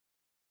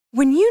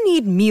When you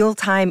need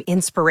mealtime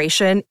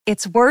inspiration,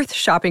 it's worth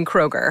shopping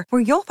Kroger,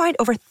 where you'll find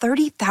over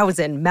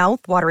 30,000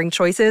 mouth-watering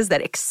choices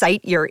that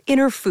excite your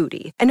inner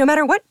foodie. And no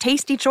matter what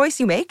tasty choice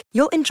you make,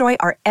 you'll enjoy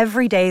our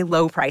everyday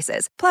low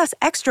prices, plus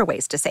extra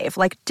ways to save,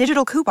 like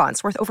digital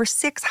coupons worth over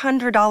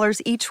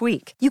 $600 each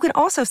week. You can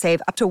also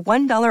save up to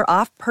 $1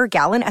 off per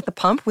gallon at the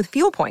pump with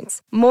fuel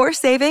points. More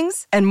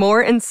savings and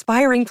more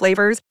inspiring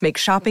flavors make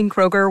shopping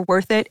Kroger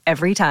worth it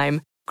every time.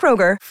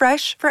 Kroger,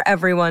 fresh for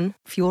everyone.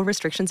 Fuel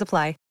restrictions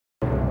apply.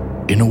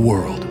 In a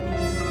world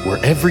where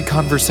every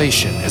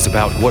conversation is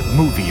about what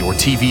movie or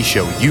TV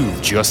show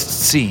you've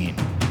just seen,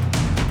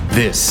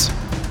 this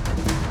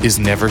is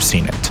Never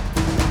Seen It.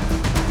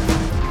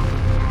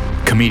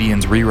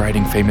 Comedians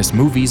rewriting famous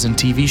movies and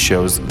TV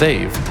shows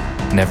they've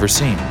never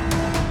seen.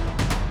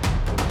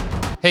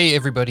 Hey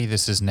everybody,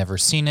 this is Never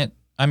Seen It.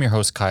 I'm your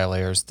host, Kyle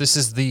Ayers. This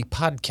is the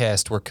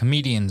podcast where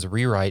comedians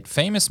rewrite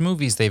famous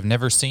movies they've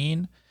never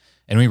seen,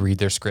 and we read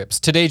their scripts.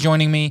 Today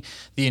joining me,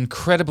 the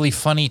incredibly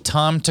funny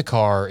Tom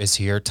Thakkar is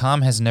here.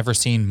 Tom has never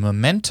seen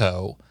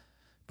Memento,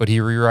 but he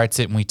rewrites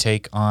it and we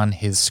take on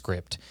his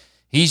script.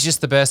 He's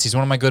just the best. He's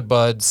one of my good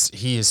buds.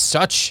 He is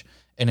such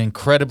an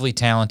incredibly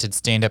talented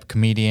stand-up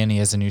comedian. He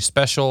has a new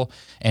special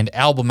and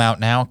album out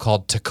now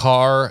called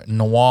Thakkar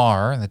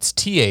Noir. That's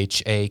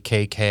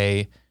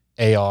Thakkar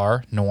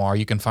Noir.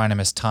 You can find him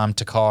as Tom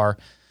Thakkar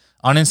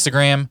on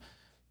Instagram.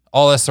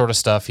 All that sort of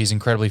stuff. He's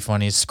incredibly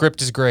funny. His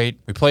script is great.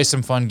 We play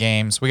some fun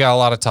games. We got a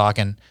lot of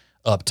talking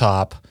up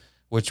top,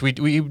 which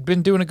we've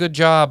been doing a good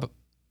job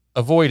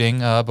avoiding,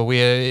 but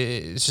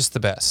it's just the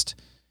best.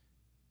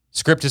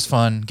 Script is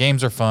fun.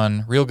 Games are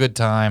fun. Real good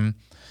time.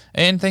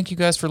 And thank you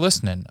guys for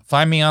listening.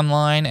 Find me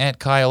online at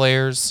Kyle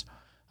Ayers.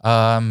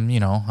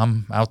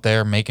 I'm out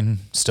there making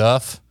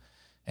stuff.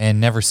 And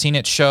Never Seen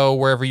It show,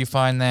 wherever you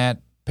find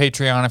that.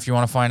 Patreon if you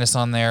want to find us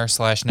on there,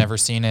 /Never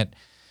Seen It.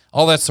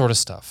 All that sort of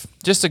stuff.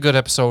 Just a good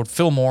episode.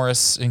 Phil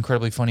Morris,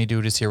 incredibly funny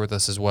dude, is here with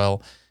us as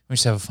well. We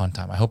just have a fun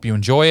time. I hope you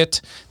enjoy it.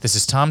 This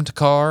is Tom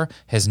Thakkar,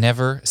 has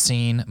never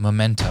seen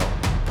Memento.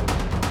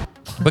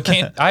 But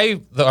I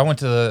went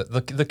to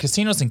the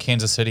casinos in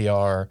Kansas City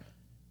are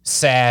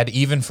sad,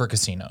 even for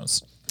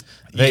casinos.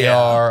 They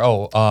are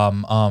all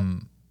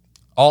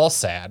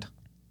sad.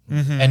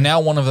 Mm-hmm. And now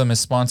one of them is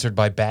sponsored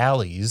by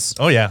Bally's.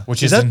 Oh yeah,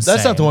 which is insane.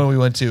 That's not the one we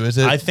went to, is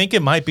it? I think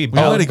it might be. We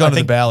already gone to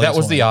the Bally's. That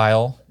was the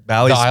Isle.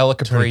 Bally's, the Isle of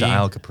Capri. The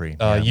Isle of Capri.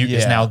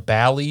 Is now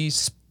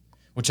Bally's,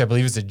 which I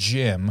believe is a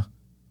gym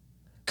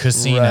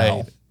casino.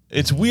 Right.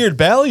 It's weird.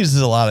 Bally's is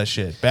a lot of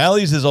shit.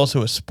 Bally's is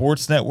also a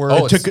sports network.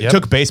 Oh,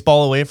 took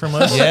baseball away from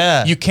us.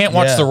 Yeah. You can't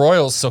watch the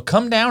Royals, so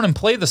come down and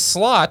play the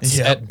slots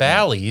at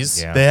Bally's.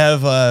 Yeah. They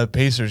have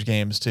Pacers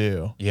games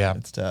too. Yeah.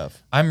 It's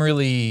tough.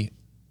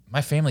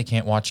 My family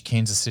can't watch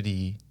Kansas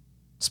City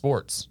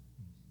sports.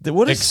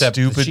 What a except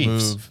stupid the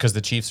Chiefs, move. Because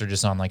the Chiefs are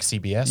just on like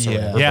CBS or Yeah.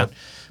 whatever. Yeah.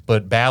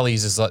 But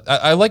Bally's is like,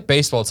 I like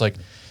baseball. It's like,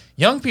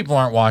 young people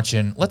aren't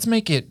watching. Let's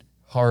make it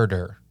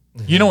harder.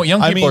 You know what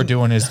young people are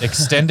doing is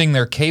extending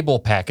their cable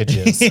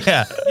packages.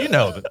 Yeah, you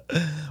know.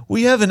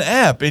 We have an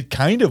app. It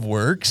kind of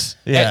works.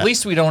 Yeah. At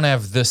least we don't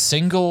have the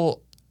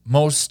single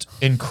most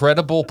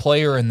incredible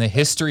player in the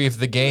history of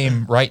the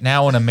game right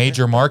now in a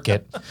major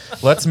market.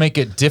 Let's make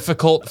it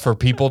difficult for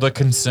people to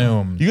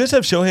consume. You guys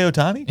have Shohei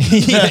Ohtani?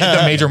 Yeah,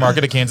 the major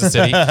market of Kansas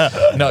City.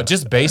 No,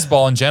 just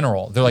baseball in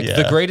general. They're like,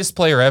 the greatest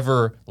player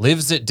ever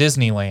lives at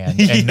Disneyland,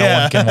 and no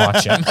one can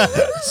watch him.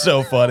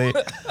 So funny.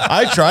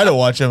 I try to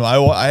watch him. I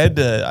don't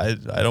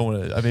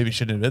want to. I maybe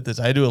shouldn't admit this.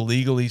 I had to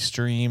illegally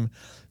stream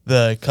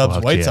the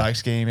Cubs White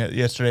Sox game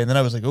yesterday, and then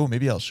I was like, oh,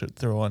 maybe I'll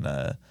throw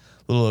on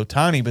little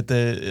Ohtani, but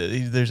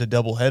there's a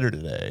doubleheader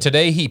today.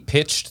 Today he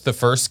pitched the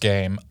first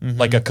game,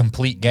 like a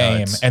complete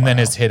game, and then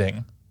is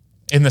hitting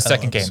in the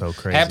second game. So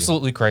crazy.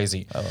 Absolutely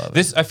crazy. I love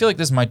this. I feel like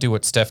this might do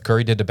what Steph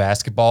Curry did to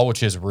basketball,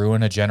 which is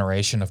ruin a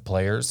generation of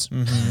players.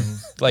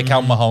 Like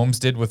how Mahomes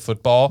did with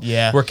football.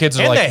 Yeah. Where kids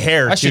are And like, the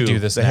hair I should too. do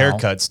this the now.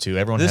 haircuts too.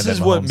 Everyone. This had is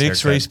that what Mahomes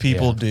mixed haircut. race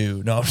people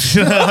do. No.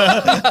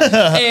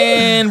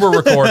 And we're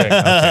recording.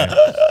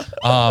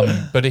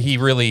 Okay. But he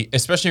really,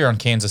 especially around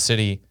Kansas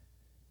City,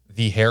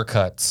 the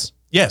haircuts.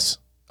 Yes.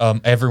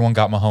 Everyone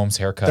got Mahomes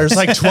haircuts. There's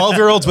like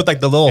 12-year-olds with like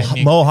the little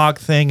mohawk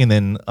thing, and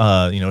then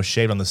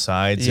shaved on the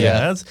sides.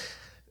 Yeah.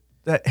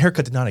 That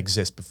haircut did not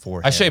exist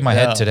before. I shaved my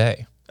head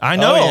today. I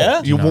know. Oh,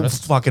 yeah? You won't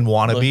noticed? fucking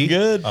want to be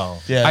good. Oh.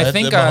 Yeah, I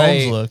think the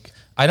Mahomes look.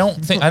 I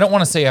don't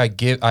want to say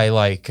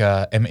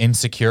am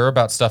insecure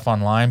about stuff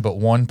online, but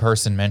one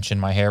person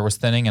mentioned my hair was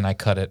thinning and I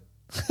cut it.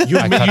 You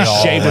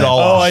shaved it all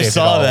Oh, off. I Shaved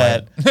saw it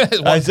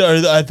all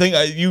that. I think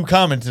you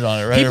commented on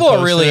it, right? People Or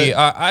are really. posted it?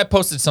 I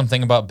posted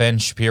something about Ben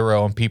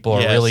Shapiro, and people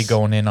are really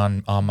going in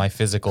on my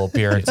physical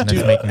appearance, and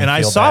it's making me And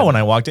I feel saw bad. when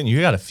I walked in,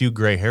 you got a few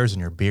gray hairs in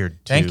your beard,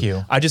 too. Thank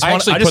you. I just I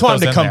actually put wanted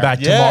those to in come there.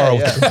 back Yeah, tomorrow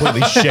yeah. with a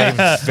completely shaved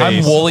face.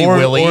 I'm Wooly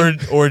Willy.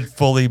 or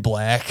fully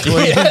black.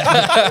 like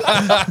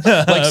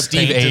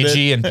Steve painted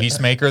Agee and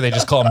Peacemaker. They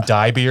just call him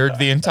Dyebeard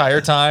the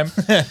entire time.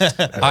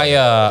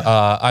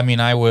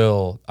 I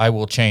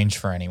will change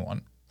for anyone.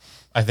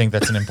 I think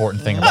that's an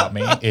important thing about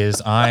me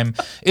is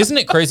isn't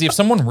it crazy if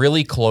someone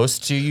really close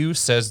to you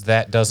says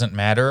that doesn't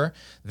matter,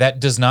 that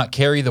does not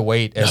carry the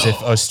weight as if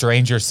a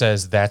stranger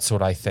says that's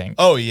what I think.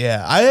 Oh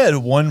yeah. I had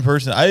one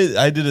person,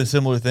 I did a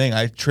similar thing.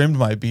 I trimmed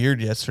my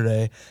beard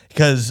yesterday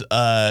because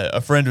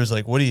a friend was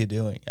like, what are you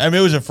doing? I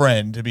mean, it was a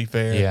friend to be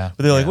fair. Yeah.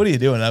 But they're like, what are you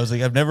doing? And I was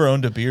like, I've never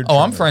owned a beard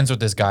trimmer. I'm friends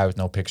with this guy with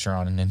no picture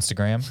on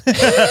Instagram.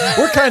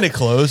 We're kind of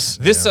close.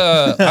 This,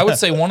 I would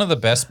say one of the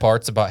best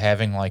parts about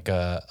having like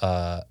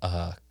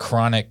a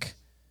chronic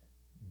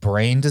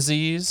brain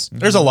disease.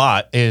 There's a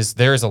lot.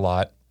 There's a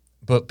lot,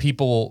 but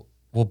people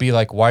will be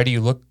like, why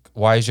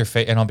is your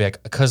face? And I'll be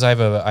like, because I have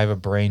a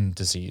brain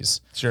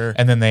disease. Sure.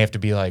 And then they have to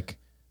be like,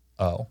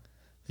 oh.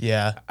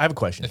 Yeah. I have a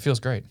question. It feels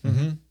great.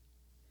 Mm-hmm.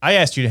 I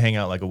asked you to hang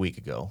out like a week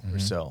ago or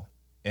so.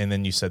 And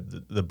then you said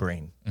the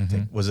brain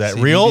thing. Was that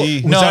CBD.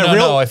 real?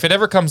 No. If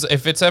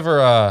it's ever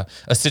a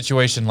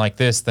situation like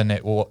this, then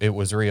it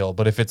was real.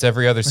 But if it's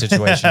every other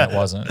situation, it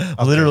wasn't.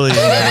 Literally.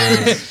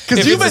 Because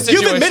If you've it's a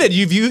situation- admitted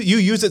you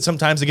use it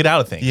sometimes to get out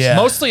of things. Yeah.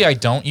 Mostly I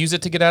don't use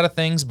it to get out of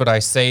things, but I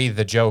say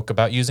the joke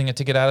about using it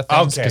to get out of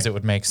things because it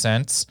would make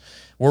sense.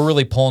 We're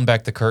really pulling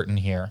back the curtain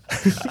here.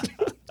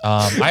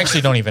 I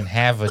actually don't even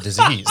have a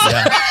disease.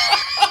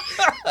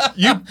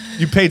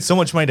 You paid so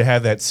much money to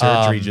have that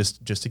surgery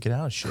just to get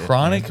out of shit.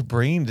 Chronic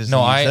brain disease.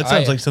 No, that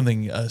sounds like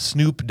something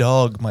Snoop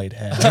Dogg might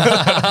have.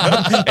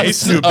 Hey,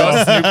 Snoop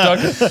Dogg. Snoop Dogg.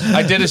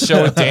 I did a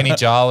show with Danny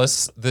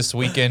Jollis this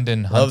weekend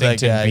in Love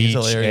that Huntington guy. He's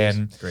Beach, hilarious.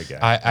 and Great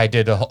guy. I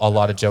did a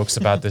lot of jokes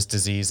about this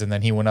disease, and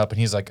then he went up and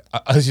he's like,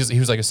 he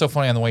was like, it's so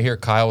funny on the way here.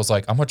 Kyle was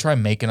like, I'm gonna try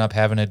making up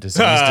having a disease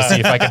to see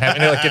if I can have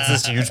it. Like, it's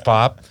this huge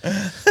pop.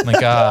 I'm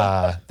like,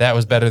 that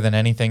was better than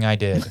anything I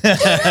did.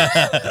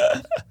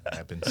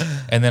 Happens.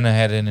 And then I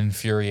had an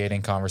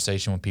infuriating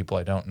conversation with people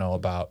I don't know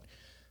about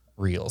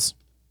reels.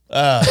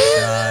 Oh,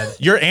 God.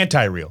 You're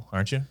anti-real,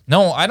 aren't you?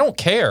 No, I don't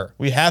care.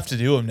 We have to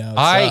do them now.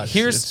 It sucks.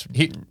 Here's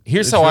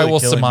it's how I really will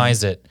killing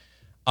surmise it.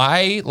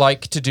 I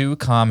like to do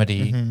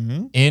comedy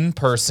in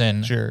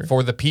person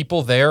for the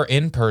people there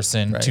in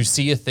person to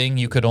see a thing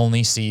you could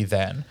only see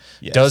then.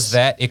 Yes. Does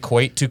that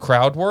equate to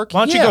crowd work?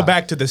 Why don't you go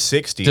back to the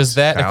 60s? Does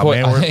that Kyle,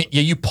 equate? man?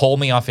 Yeah, you pull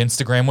me off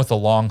Instagram with a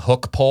long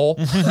hook pole.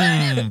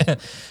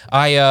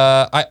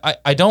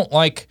 I don't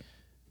like.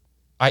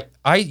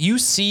 You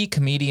see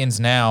comedians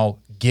now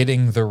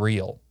getting the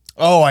real.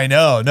 Oh, I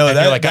know. No, And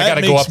that, you're like, I that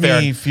gotta makes go up there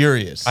me and-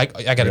 furious. I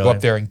got to go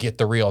up there and get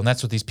the reel. And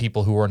that's what these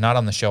people who were not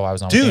on the show I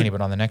was on with Danny, but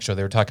on the next show,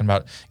 they were talking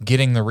about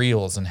getting the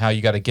reels and how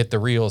you got to get the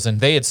reels. And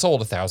they had sold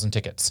 1,000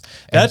 tickets.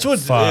 And That's what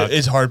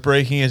is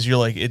heartbreaking is you're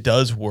like, it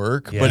does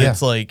work, but Yeah.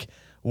 it's like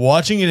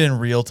watching it in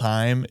real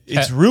time,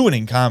 it's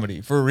ruining comedy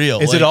for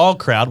real. Is Like, it all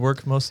crowd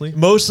work mostly?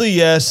 Mostly,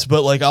 yes,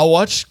 but like I'll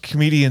watch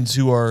comedians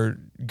who are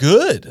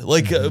good.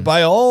 Like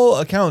by all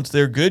accounts,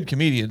 they're good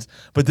comedians,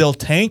 but they'll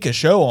tank a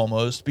show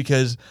almost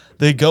because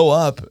they go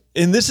up.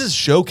 And this is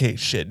showcase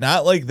shit,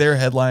 not like they're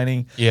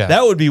headlining. Yeah.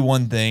 That would be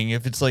one thing.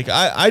 If it's like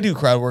I do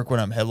crowd work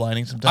when I'm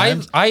headlining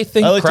sometimes. I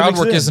think like to crowd mix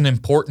it work in. is an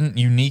important,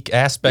 unique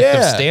aspect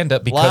of Yeah.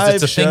 stand-up because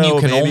it's a Live thing you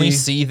show, can only baby.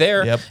 see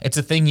there. Yep. It's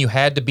a thing you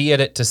had to be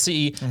at it to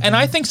see. And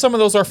I think some of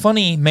those are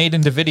funny made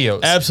into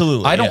videos.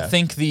 Absolutely, I don't yeah.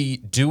 think the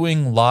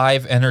doing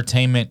live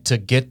entertainment to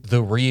get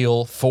the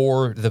real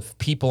for the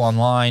people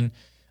online,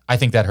 I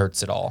think that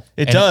hurts it all.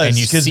 It And- does. And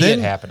you 'cause see then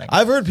it happening.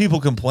 I've heard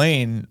people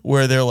complain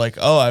where they're like,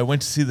 "Oh, I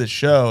went to see the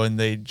show and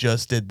they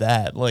just did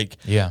that." Like,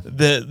 Yeah.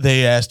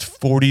 they asked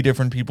 40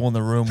 different people in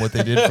the room what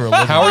they did for a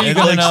living. How are you And,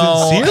 going to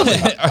like,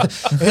 know?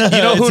 sincerely.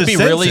 You know who It's would a be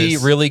really,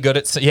 census. really good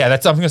at? Yeah,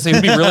 that's I'm going to say.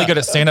 Who'd be really good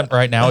at stand up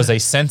right now is a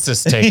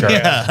census taker.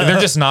 Yeah.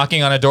 They're just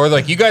knocking on a door,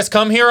 like, "You guys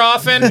come here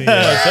often?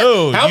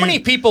 So, How many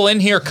people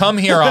in here come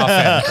here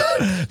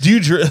often?" do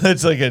you drink?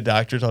 That's like a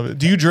doctor talking.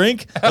 Do you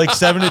drink like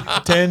 7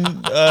 to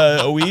 10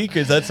 a week?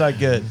 Or that's not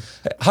good.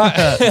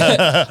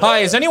 Hi,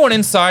 is anyone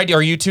inside?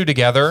 Are you two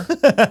together?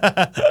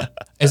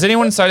 Is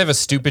anyone inside of a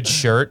stupid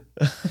shirt?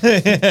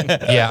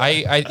 Yeah,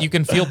 I you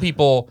can feel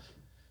people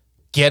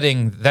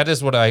getting that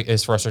is what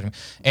is frustrating.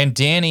 And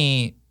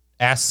Danny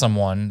asked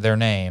someone their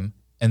name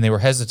and they were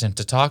hesitant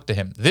to talk to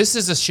him. This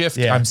is a shift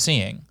I'm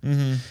seeing.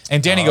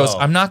 And Danny goes,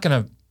 "I'm not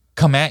gonna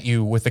come at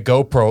you with a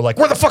GoPro, like,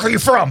 where the fuck are you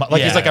from?"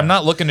 Like, he's like, "I'm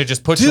not looking to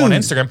just put you on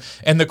Instagram."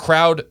 And the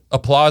crowd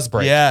applause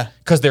break. Yeah.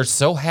 Because they're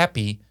so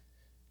happy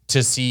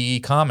to see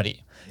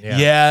comedy.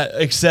 Yeah,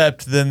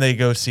 except then they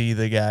go see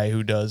the guy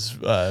who does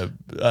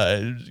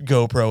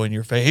GoPro in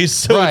your face.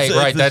 So Right.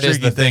 it's That is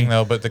tricky the thing,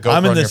 though. But the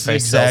I'm GoPro in in your this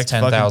face sells exact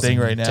fucking 10,000 thing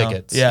right now.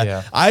 tickets.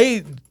 Yeah.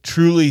 I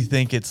truly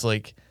think it's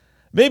like,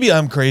 maybe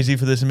I'm crazy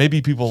for this and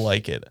maybe people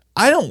like it.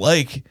 I don't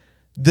like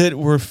that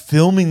we're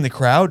filming the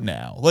crowd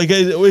now. Like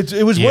it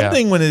was one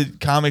thing when a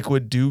comic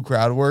would do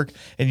crowd work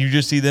and you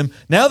just see them.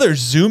 Now they're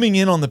zooming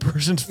in on the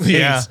person's face.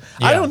 Yeah.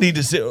 I don't need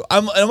to see.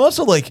 I'm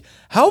also like,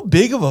 how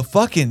big of a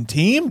fucking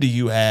team do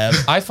you have?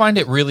 I find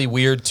it really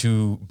weird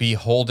to be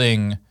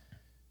holding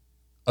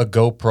a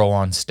GoPro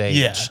on stage.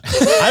 Yeah.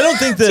 I don't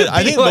think that,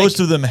 I think like- most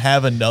of them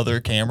have another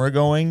camera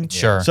going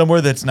Sure. somewhere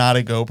that's not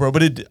a GoPro,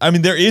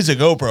 but there is a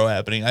GoPro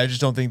happening. I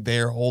just don't think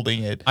they're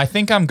holding it. I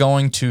think I'm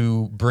going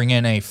to bring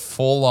in a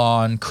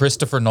full-on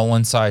Christopher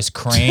Nolan-sized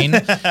crane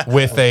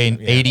with an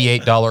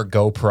 $88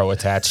 GoPro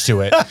attached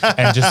to it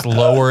and just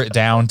lower it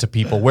down to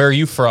people. Where are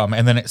you from?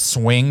 And then it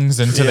swings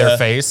into their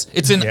face.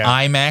 It's an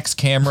IMAX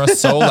camera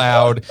so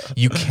loud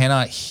you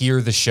cannot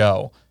hear the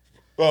show.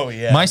 Oh,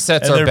 yeah. My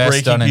sets And are they're best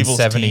breaking done in people's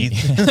 70.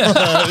 teeth.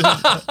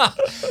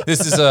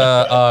 This is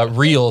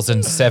reels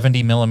in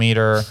 70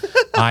 millimeter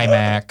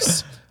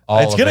IMAX.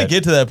 It's going to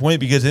get to that point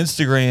because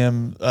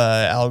Instagram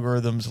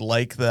algorithms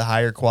like the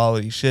higher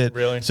quality shit.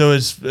 Really? So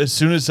as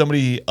soon as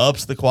somebody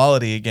ups the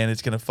quality again,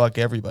 it's going to fuck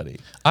everybody.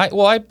 I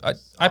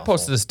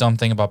posted this dumb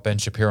thing about Ben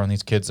Shapiro and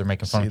these kids they're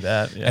making fun See of.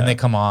 that, yeah. And they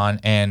come on,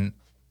 and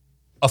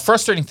a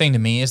frustrating thing to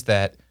me is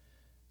that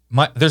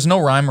there's no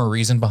rhyme or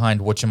reason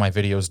behind which of my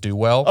videos do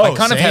well. Oh, I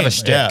kind of have a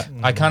same, shtick. yeah.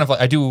 I kind of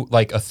I do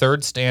like a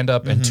third stand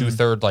up and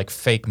 2/3 like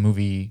fake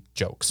movie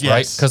jokes, right?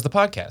 Yes. Because the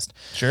podcast.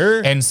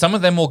 Sure. And some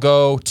of them will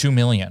go 2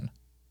 million.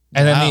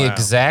 And then the Wow.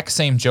 exact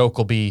same joke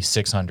will be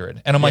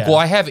 600. And I'm like, Yeah. well,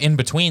 I have in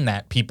between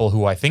that people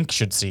who I think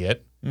should see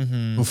it,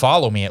 who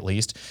follow me at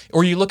least.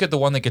 Or you look at the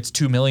one that gets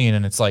 2 million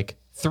and it's like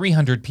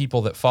 300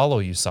 people that follow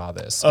you saw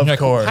this. And Of you're like,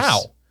 course.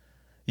 how?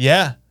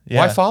 Yeah.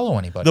 Why follow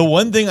anybody? The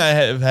one thing I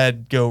have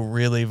had go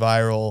really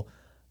viral,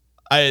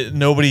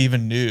 nobody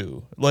even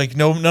knew. Like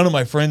none of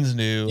my friends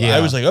knew. Yeah. I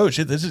was like, oh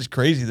shit, this is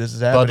crazy. This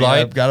is happening. Light?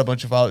 I've got a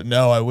bunch of followers.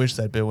 No, I wish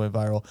that bit went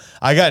viral.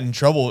 I got in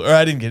trouble, or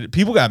I didn't get it.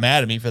 People got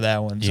mad at me for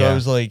that one. So Yeah. I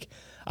was like,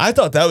 I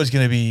thought that was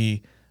gonna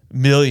be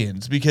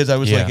millions because I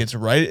was Yeah. like,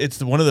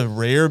 it's one of the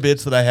rare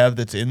bits that I have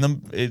that's in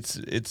them. It's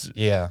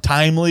Yeah.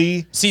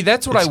 timely. See,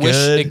 that's what It's I wish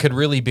good. it could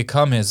really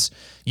become is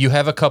you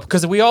have a couple,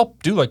 because we all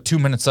do like 2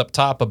 minutes up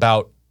top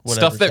about Whatever's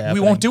stuff that we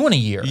happening. won't do in a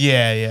year.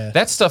 Yeah, yeah.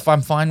 That stuff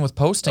I'm fine with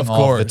posting Of all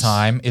the course.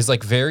 time is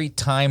like very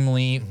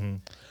timely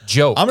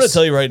jokes. I'm going to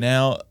tell you right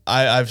now,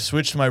 I've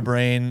switched my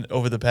brain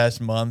over the past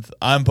month.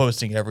 I'm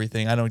posting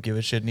everything. I don't give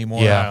a shit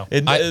anymore. Yeah.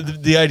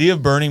 The idea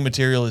of burning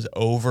material is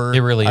over. It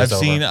really is I've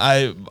seen,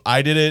 over.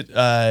 I did it.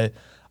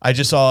 I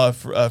just saw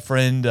a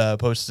friend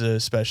post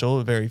a special,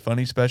 a very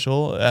funny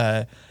special,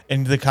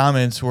 and the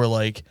comments were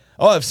like,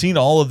 "Oh, I've seen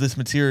all of this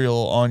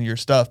material on your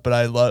stuff, but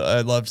I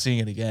love seeing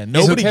it again."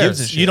 Nobody cares? gives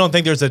a shit. You don't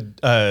think there's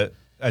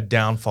a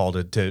downfall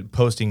to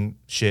posting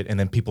shit and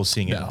then people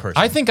seeing it in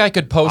person? I think I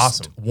could post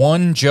Awesome.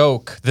 one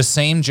joke, the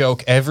same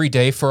joke every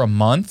day for a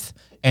month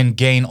and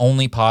gain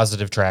only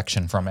positive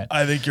traction from it.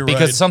 I think you're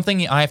because right.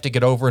 something I have to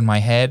get over in my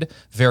head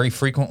very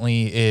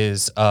frequently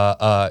is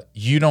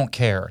you don't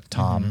care,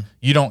 Tom.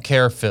 You don't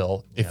care,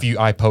 Phil, if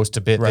I post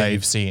a bit that Right.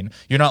 you've seen.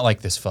 You're not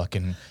like this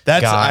fucking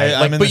That's- guy.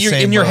 I'm in but the you're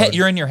same in your head mode.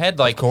 you're in your head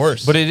like Of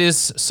course. But it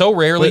is so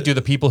rarely But- do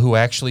the people who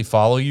actually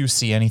follow you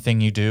see anything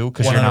you do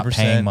because you're not 100%.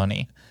 paying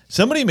money.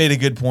 Somebody made a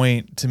good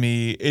point to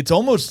me. It's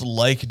almost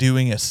like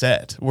doing a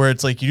set where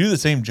it's like you do the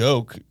same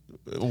joke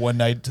one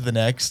night to the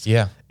next.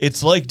 Yeah.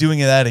 It's like doing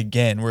that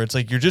again where it's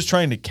like you're just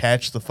trying to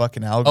catch the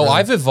fucking algorithm. Oh,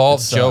 I've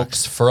evolved It sucks.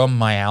 jokes from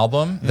my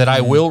album that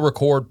I will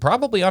record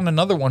probably on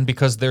another one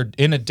because they're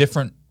in a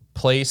different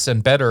place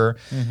and better.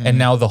 And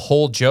now the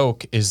whole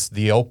joke is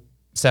the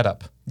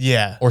setup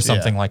Yeah. or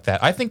something yeah. like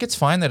that. I think it's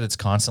fine that it's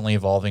constantly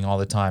evolving all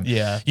the time.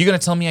 Yeah. You're going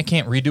to tell me I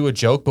can't redo a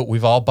joke, but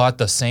we've all bought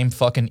the same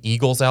fucking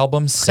Eagles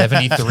album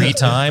 73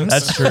 times?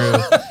 That's true.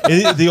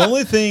 The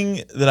only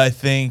thing that I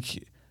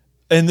think,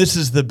 and this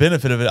is the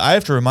benefit of it, I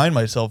have to remind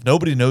myself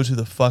nobody knows who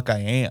the fuck I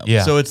am.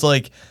 Yeah. So it's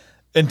like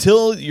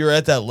until you're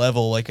at that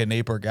level, like a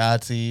Nate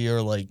Bargatze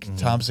or like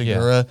Tom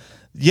Segura,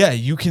 yeah,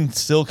 you can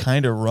still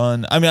kind of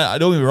run. I mean, I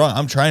don't get me wrong.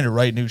 I'm trying to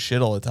write new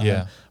shit all the time.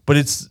 Yeah. But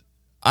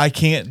I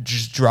can't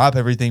just drop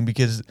everything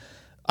because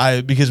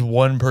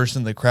one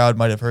person in the crowd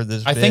might have heard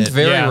this. I bit. think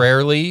very Yeah.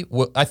 rarely,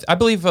 I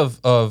believe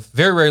of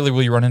very rarely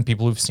will you run into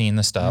people who've seen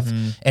the stuff,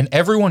 and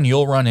everyone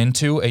you'll run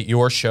into at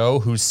your show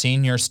who's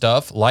seen your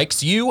stuff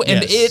likes you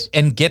and Yes. it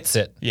and gets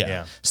it. Yeah.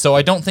 Yeah. So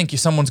I don't think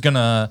someone's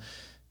gonna.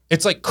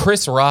 It's like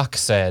Chris Rock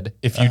said,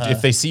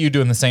 if they see you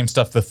doing the same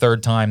stuff the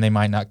third time, they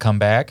might not come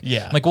back.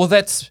 Yeah. I'm like, well,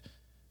 that's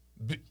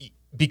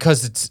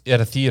because it's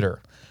at a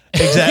theater.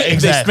 Exactly.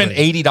 They spent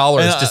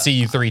 $80 And to see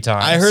you 3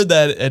 times. I heard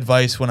that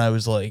advice when I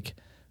was like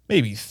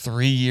maybe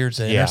 3 years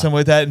in Yeah. or something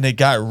like that, and it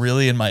got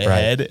really in my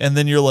head. And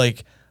then you're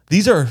like,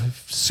 these are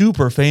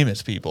super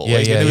famous people. Yeah,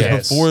 like, yeah, and it yeah.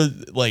 was before,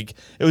 like,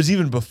 it was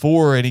even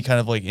before any kind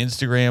of like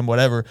Instagram,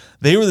 whatever.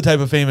 They were the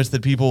type of famous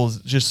that people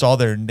just saw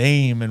their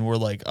name and were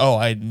like, oh,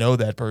 I know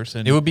that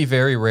person. It would be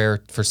very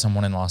rare for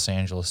someone in Los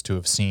Angeles to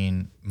have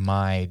seen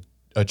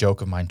a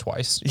joke of mine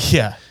twice.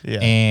 yeah, yeah.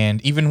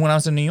 And even when I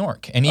was in New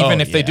York, and even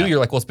Oh, if they do, yeah. you're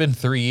like, well, it's been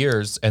 3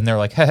 years, and they're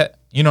like, heh,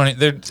 you know,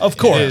 Of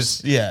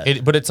course, yeah.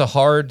 But it's a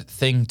hard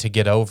thing to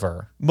get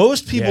over.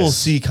 Most people Yes.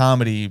 see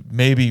comedy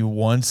maybe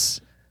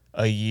once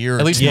a year.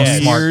 At least or 2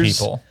 most smart years.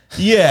 people.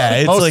 Yeah,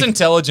 it's Most like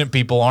intelligent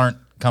people aren't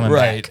coming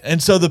Right. back.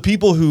 And so the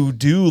people who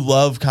do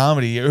love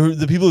comedy, or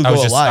the people who go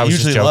a lot,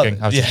 usually love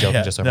it. I was just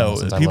joking. Just so everyone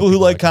listens. the I people love who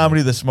like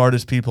comedy, the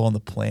smartest people on the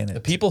planet. The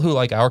people who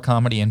like our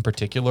comedy in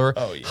particular,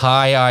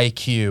 high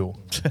IQ.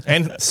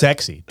 And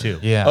sexy too.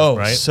 Yeah. Oh,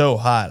 right? so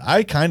hot.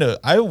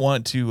 I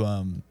want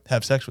to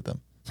have sex with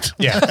them.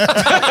 Yeah.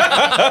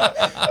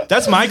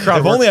 That's my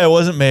crowd. If only I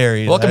wasn't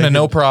married. Welcome to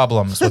No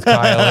Problems with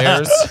Kyle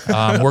Ayers.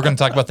 We're going to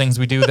talk about things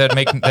we do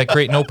that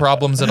create no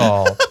problems at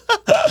all.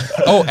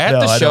 Oh, at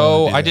the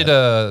show, I did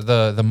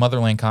the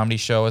Motherland comedy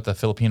show at the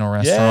Filipino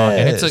restaurant,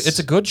 and it's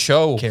a good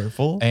show.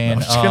 Careful.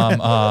 And do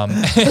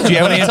you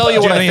have any? Tell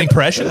you what I think.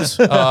 Impressions?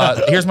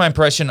 Here's my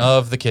impression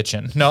of the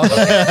kitchen. No.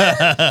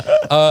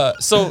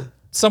 So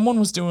someone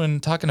was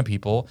talking to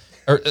people,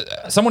 or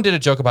someone did a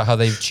joke about how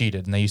they've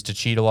cheated and they used to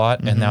cheat a lot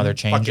and now they're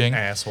changing. Fucking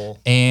asshole.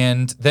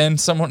 And then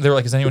they were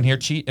like, "Is anyone here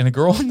cheat?" And a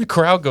girl in the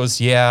crowd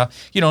goes, "Yeah."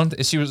 You know,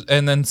 she was,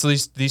 and then so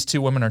these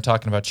two women are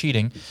talking about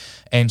cheating,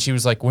 and she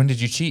was like, "When did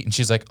you cheat?" And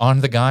she's like,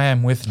 "On the guy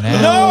I'm with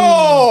now."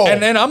 No.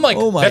 And then I'm like,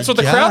 Oh my "That's what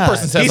the crowd God.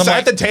 person says." He's I'm at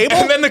like, the table?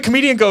 and then the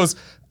comedian goes,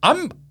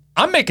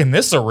 I'm making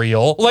this a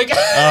reel. Like, Oh,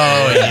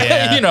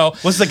 yeah. you know.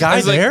 Was the guy I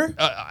was like, there?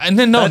 and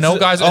then no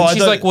guys. oh, And I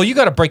she's thought- like, "Well, you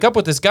got to break up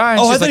with this guy."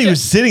 And Oh, I she's thought like, he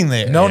was sitting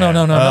there. No,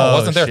 Oh,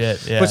 wasn't there.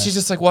 shit, yeah. But she's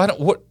just like,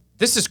 what?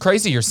 This is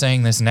crazy. You're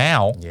saying this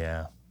now.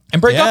 Yeah.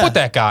 And break up Yeah. with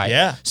that guy.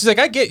 Yeah. She's like,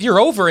 I get you're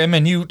over him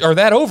and you are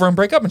that over and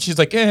break up. And she's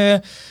like, yeah.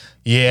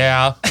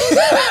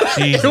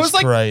 Jesus It was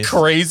like Christ.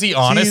 crazy See,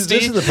 honesty.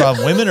 this is the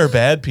problem. Women are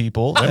bad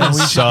people, and we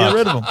should suck. get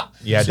rid of them.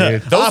 Yeah,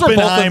 dude. Those were both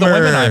of the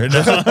women.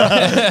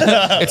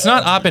 Oppenheimer. It's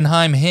not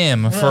Oppenheim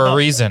him for a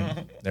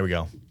reason, There we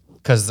go.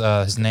 because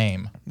his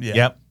name. Yeah.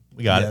 Yep.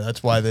 We got Yeah, it.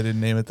 that's why they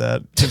didn't name it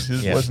that. 'Cause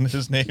his Yeah. wasn't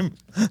his name.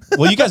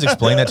 Will you guys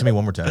explain that to me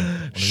one more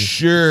time?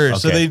 Sure.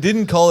 So Okay. they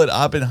didn't call it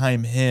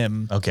Oppenheim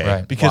him. Okay.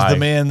 Right. Because Why? the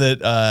man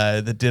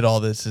that did all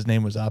this, his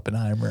name was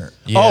Oppenheimer.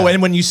 Yeah. Oh,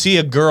 and when you see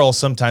a girl,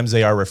 sometimes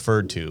they are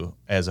referred to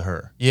as a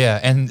her. yeah,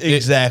 and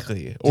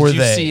Exactly. Or Or did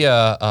you they. see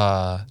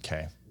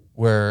Okay.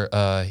 where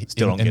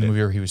Still don't in get the it.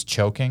 movie where he was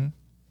choking,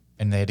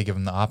 and they had to give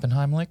him the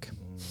Oppenheim lick?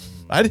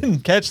 I didn't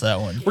catch that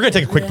one. We're going to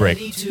take a quick break.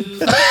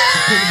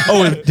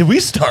 Oh, did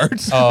we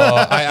start?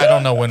 I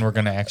don't know when we're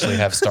gonna actually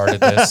have started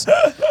this.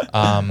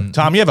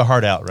 Tom, you have a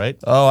heart out, right?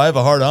 Oh, I have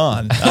a hard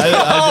on.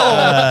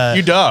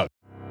 You dog.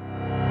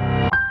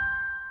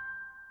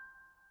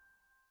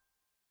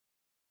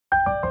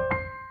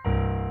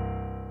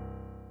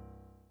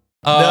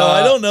 No,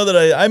 I don't know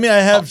that I mean, I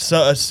have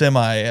a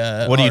semi.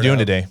 What are you hard doing on.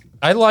 today?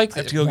 I like. I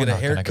have to go get a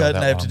haircut,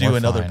 and I have to do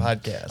another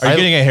podcast. Are you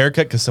getting a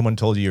haircut because someone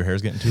told you your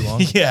hair's getting too long?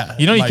 Yeah.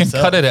 You know, you can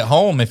myself. cut it at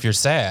home if you're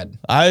sad.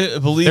 I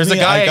believe There's a me,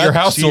 guy I at got your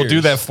house who'll do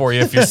shears. that for you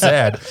if you're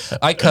sad.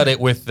 I cut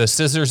it with the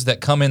scissors that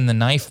come in the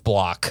knife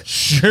block,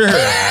 Sure, sure.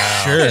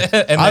 and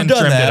then I've done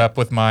trimmed that. it up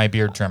with my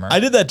beard trimmer.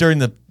 I did that during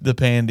the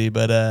pandy,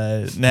 but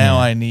now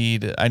I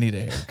need a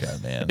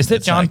haircut, man. Is that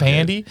It's John not good.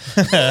 Pandy?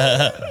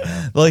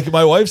 Like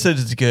my wife says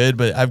it's good,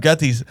 but I've got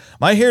these.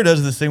 My hair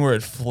does this thing where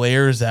it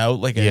flares out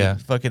like Yeah. a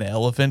fucking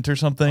elephant or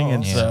something,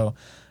 and yeah. so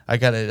I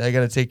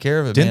gotta take care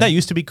of it. Didn't man. that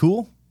used to be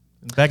cool?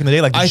 Back in the day,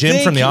 like the I Jim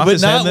think, from The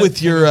Office? but not had that?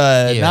 with your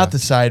not the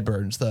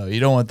sideburns though. You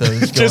don't want those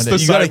going. Just the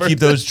You got to sideburns. keep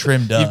those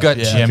trimmed up. You've got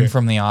Yeah. Jim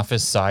from The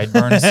Office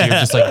sideburns. So you're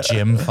just like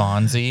Jim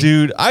Fonzie.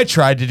 Dude, I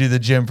tried to do the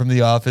Jim from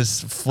The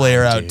Office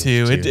flare out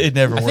too. dude. It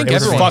never worked. think It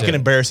was everyone fucking did.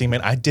 embarrassing,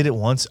 man. I did it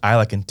once. I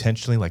like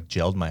intentionally like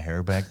gelled my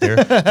hair back there.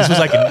 This was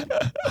like in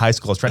high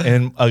school. I was trying,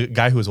 and a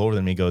guy who was older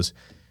than me goes,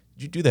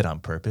 "Did you do that on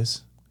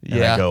purpose?" And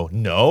Yeah. I go,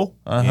 "No."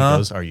 And he Uh-huh.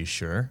 goes, "Are you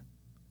sure?"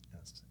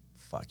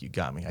 Fuck, you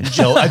got me. I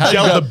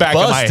gelled the back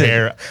of my busted.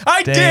 hair.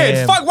 I did.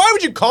 Damn. Fuck, why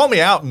would you call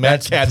me out,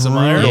 Matt That's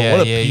Katzenmeyer? brutal. Yeah,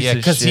 What a yeah, piece yeah. of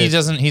Because he shit.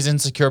 doesn't. He's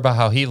insecure about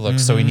how he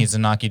looks, so he needs to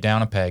knock you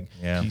down a peg.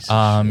 Yeah. Piece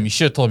of You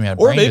should have told me I had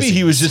Or brain maybe he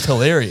disease. was just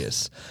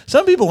hilarious.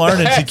 Some people aren't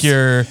That's-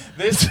 insecure.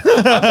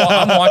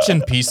 I'm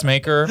watching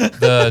Peacemaker,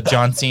 the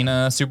John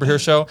Cena superhero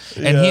show,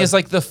 and he has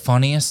like the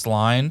funniest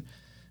line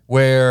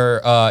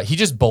where he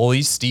just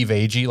bullies Steve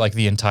Agee like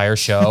the entire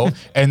show,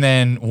 and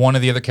then one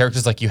of the other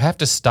characters is like, "You have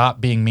to stop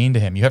being mean to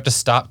him. You have to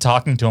stop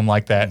talking to him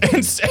like that."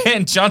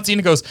 And John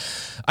Cena goes,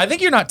 "I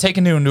think you're not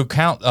taking into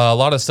account a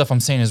lot of the stuff I'm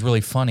saying is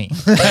really funny,"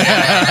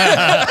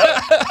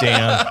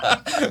 Damn.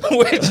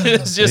 which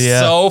is just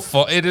Yeah. so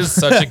fun. It is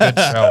such a good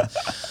show.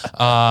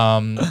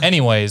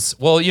 Anyways,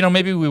 well, you know,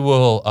 maybe we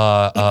will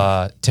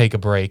take a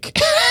break.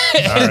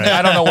 And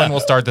I don't know when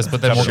we'll start this,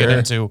 but then we'll get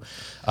into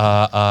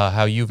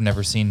how you've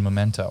never seen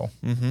Memento.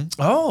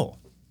 Oh.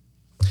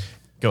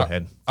 Go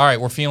ahead. All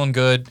right, we're feeling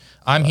good.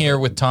 I'm here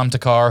with Tom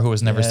Thakkar, who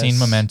has never seen Yes.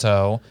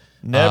 Memento.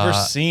 Never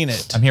seen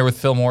it. I'm here with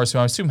Phil Morris, who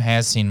I assume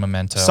has seen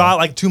Memento. Saw it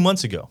like 2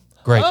 months ago,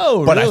 Great.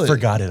 Oh, but really? I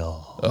forgot it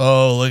all.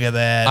 Oh, look at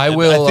that. I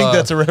will, I think uh,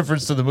 that's a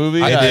reference to the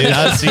movie. I I did.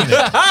 have not seen it.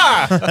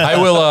 I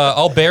will.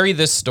 I'll bury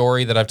this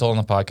story that I've told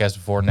on the podcast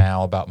before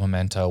now about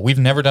Memento. We've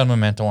never done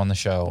Memento on the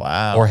show.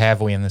 Wow. Or have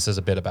we? And this is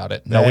a bit about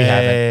it. No, we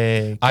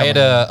Hey, haven't. I come had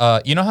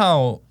a. You know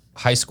how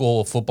high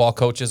school football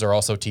coaches are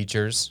also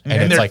teachers, And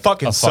it's they're like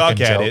fucking a suck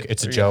fucking at joke. it.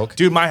 It's a joke.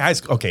 Dude, my high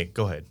school. Okay,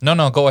 go ahead.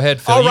 No, go ahead,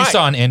 Phil. All You right.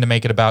 saw an end to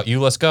make it about you.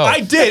 Let's go.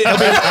 I did.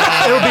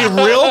 It'll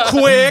be real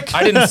quick.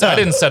 I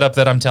didn't set up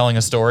that I'm telling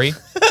a story.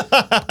 Can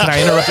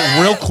I interrupt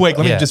it real quick?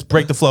 Let me Yeah. just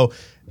break the flow.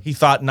 He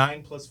thought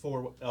 9 +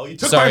 4. Oh, you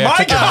took Sorry, my I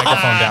mic. took your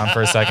microphone down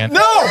for a second.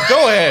 No,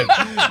 go ahead.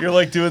 You're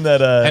like doing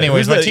that.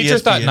 Anyways, who's my that teacher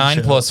thought ESPN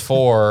 9 show? +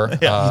 4.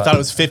 Yeah, he thought it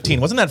was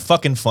 15. Wasn't that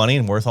fucking funny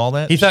and worth all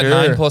that? He thought Sure.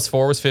 9 +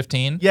 4 was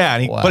 15. Yeah,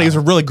 and Wow. but he was a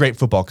really great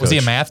football coach. Was he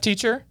a math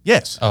teacher?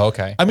 Yes. Oh,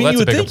 okay. I mean, Well, you that's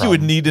would a bigger think you would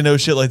problem. need to know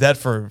shit like that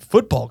for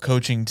football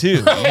coaching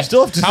too. You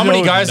still have to. How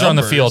many know guys are on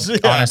the numbers.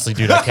 field? Yeah. Honestly,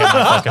 dude, I can't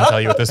fucking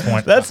tell you at this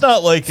point. That's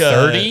not like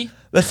 30?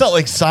 That's not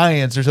like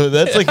science or something.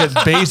 That's like a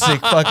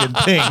basic fucking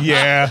thing.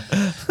 Yeah.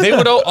 They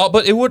would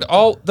but it would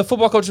the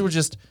football coaches would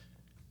just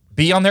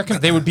be on their.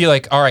 They would be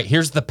like, all right,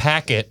 here's the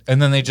packet,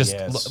 and then they just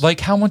Yes. like,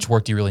 how much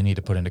work do you really need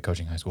to put into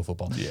coaching high school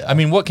football? Yeah. I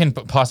mean, what can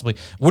possibly?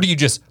 What do you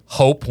just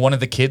hope one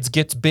of the kids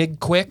gets big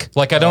quick?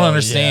 Like, I don't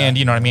understand.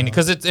 You know what I mean?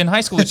 Because it's in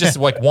high school, it's just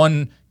like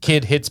one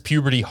kid hits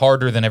puberty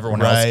harder than everyone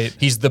Right. else.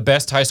 He's the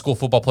best high school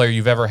football player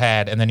you've ever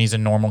had, and then he's a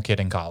normal kid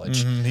in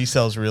college. He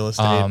sells real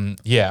estate.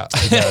 Yeah.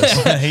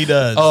 He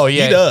does. Oh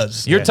yeah, he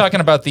does. You're talking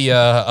about the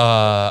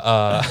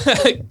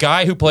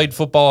guy who played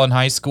football in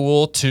high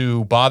school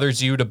to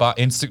bothers you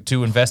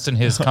to invest in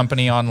his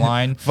company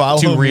online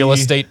Follow to real me.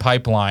 estate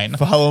pipeline.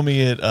 Follow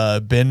me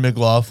at Ben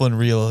McLaughlin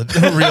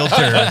Realtor.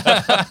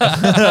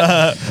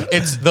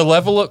 It's the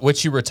level at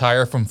which you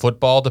retire from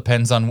football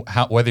depends on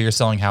whether you're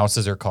selling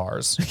houses or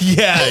cars.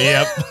 Yeah.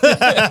 Yep.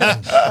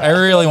 I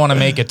really want to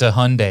make it to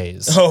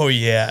Hyundais. Oh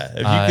yeah. If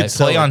you could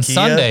sell Play a on Kia,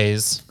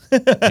 Sundays,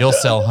 you'll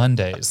sell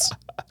Hyundais.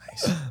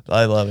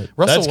 I love it.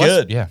 Russell That's was-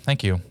 good. Yeah,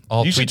 thank you.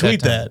 I'll You should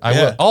tweet that. I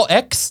Yeah. will. I'll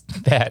X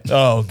that.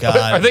 Oh god.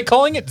 Are they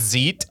calling it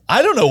Zeet?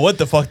 I don't know what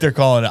the fuck they're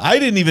calling it. I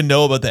didn't even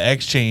know about the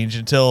exchange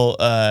until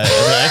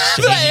the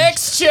exchange. The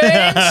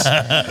exchange.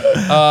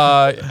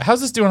 How's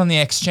this doing on the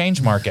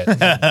exchange market?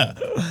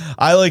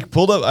 I like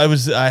pulled up.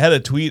 I had a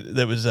tweet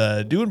that was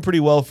doing pretty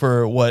well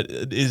for what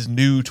is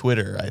new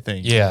Twitter. I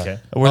think. Yeah. Okay.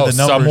 Where the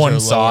numbers someone are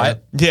saw lower.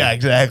 it. Yeah,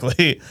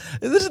 exactly.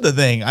 This is the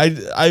thing.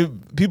 I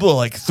people are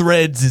like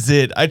Threads is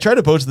it. I try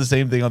to post the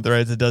same thing on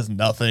Threads. It does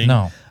nothing.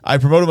 No. I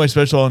promoted my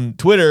special on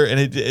Twitter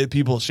and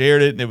people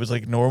shared it and it was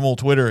like normal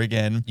Twitter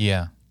again.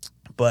 Yeah.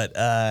 But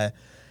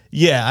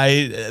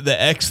yeah, the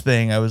X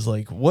thing. I was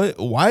like, what?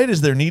 Why does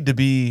there need to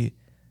be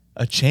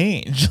a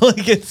change?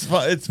 Like it's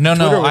No.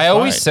 Twitter was I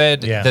always fine.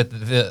 said Yeah.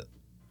 that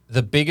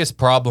the biggest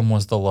problem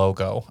was the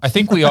logo. I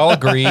think we all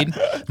agreed.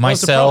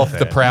 Myself, problem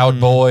the with Proud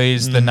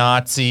Boys, the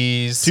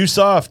Nazis, too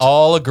soft.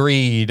 all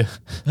agreed.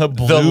 A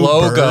blue The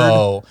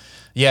logo. bird.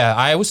 Yeah,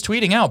 I was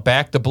tweeting out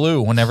back the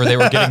blue whenever they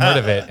were getting rid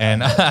of it,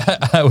 and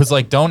I was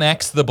like, "Don't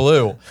X the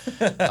blue,"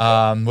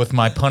 with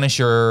my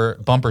Punisher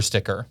bumper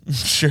sticker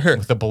Sure.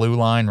 with the blue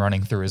line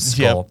running through his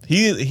Yeah, skull.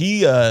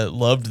 he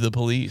loved the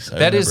police.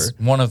 That is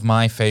one of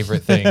my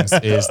favorite things.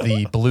 Is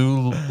the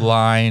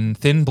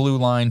thin blue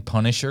line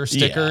Punisher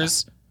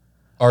stickers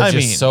are I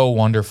just mean- so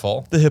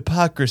wonderful. the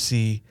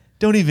hypocrisy.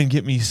 Don't even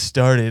get me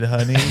started,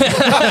 honey.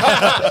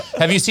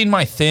 Have you seen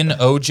my thin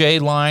OJ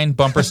line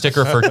bumper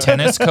sticker for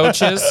tennis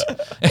coaches?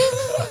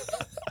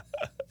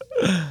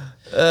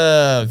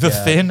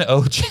 The thin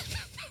OJ.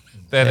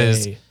 That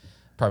is Hey.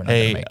 probably not gonna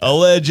Hey, make it.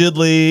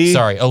 allegedly.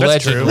 Sorry,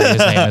 allegedly his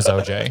name is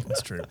OJ.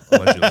 That's true.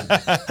 Allegedly.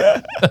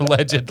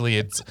 Allegedly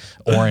it's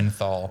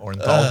Orenthal.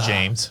 Orenthal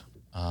James.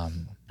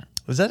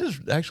 Was that his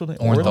actual name?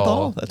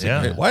 Orenthal. That's Yeah.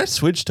 a great. Why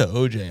switch to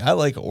OJ? I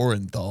like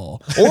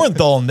Orenthal.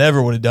 Orenthal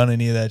never would have done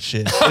any of that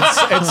shit.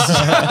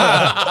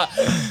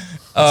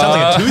 Sounds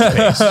like a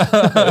toothpaste.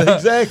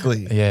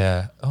 Exactly.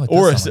 Yeah. Oh, it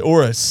does sound like-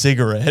 Or a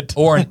cigarette.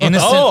 or an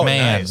innocent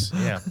man. Nice.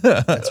 Yeah,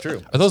 that's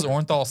true. Are those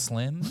Orenthal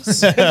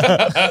Slims?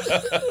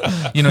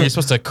 You know, you're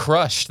supposed to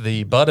crush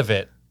the butt of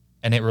it,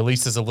 and it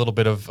releases a little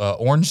bit of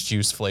orange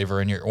juice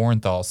flavor in your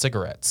Orenthal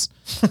cigarettes.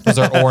 Those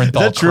are Orenthal Is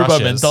that true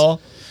about crushes.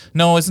 menthol?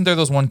 No, isn't there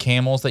those one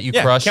camels that you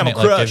Yeah, crush and it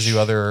Camel like gives Crush. you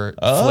other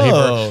Oh,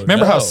 flavor?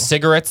 Remember how no.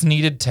 cigarettes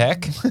needed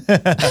tech?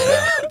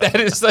 That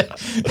is like,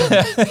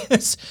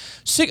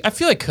 I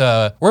feel like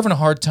we're having a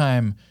hard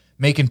time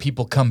making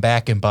people come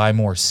back and buy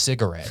more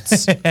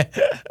cigarettes.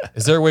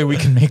 Is there a way we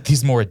can make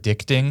these more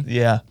addicting?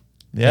 Yeah.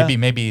 Yeah.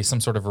 Maybe some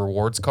sort of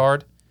rewards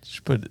card.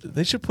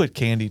 They should put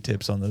candy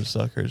tips on those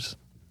suckers.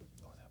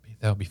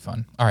 That would be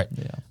fun. All right.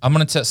 Yeah. I'm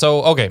going to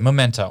okay,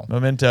 Memento.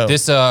 Memento.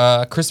 This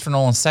Christopher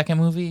Nolan's second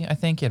movie, I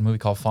think. He had a movie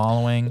called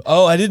Following.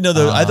 Oh, I didn't know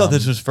that. I thought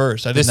this was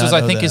first. I did This not was, know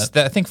I think,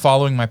 that. I think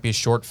Following might be a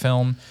short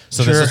film.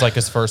 So this Sure. is like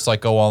his first like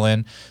go all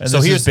in. And so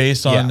this here's is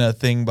based on yeah, a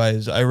thing by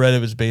his. I read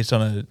it was based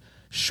on a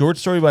short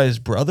story by his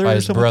brother. by or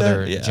his something like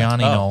brother that? Yeah.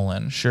 Johnny Oh,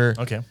 Nolan. Sure.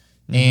 Okay.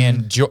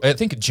 And I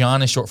think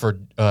John is short for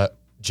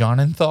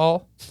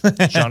Jonathan.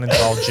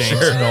 Jonathan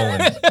James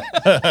Nolan.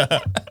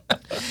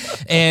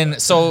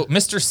 And so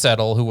Mr.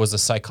 Settle, who was a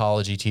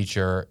psychology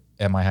teacher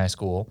at my high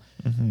school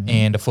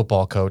and a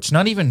football coach,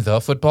 not even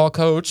the football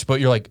coach, but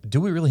you're like,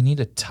 do we really need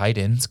a tight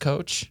ends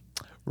coach?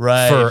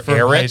 Right. for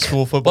Eric. high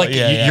school football. Like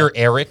you're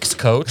Eric's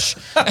coach.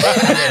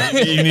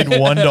 You need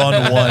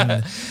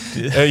one-on-one.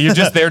 You're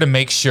just there to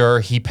make sure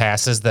he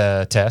passes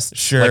the test,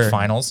 Sure. like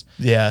finals.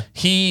 Yeah.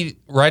 He,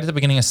 right at the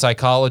beginning of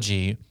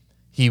psychology,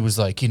 he was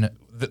like,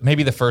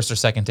 maybe the first or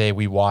second day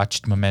we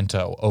watched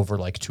Memento over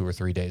like 2 or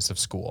 3 days of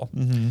school.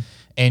 Mm-hmm.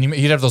 And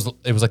you'd have those,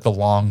 it was like the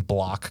long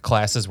block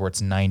classes where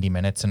it's 90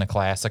 minutes in a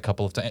class a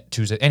couple of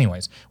Tuesdays.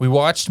 Anyways, we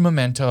watched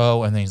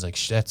Memento and then he's like,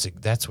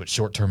 that's what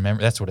short-term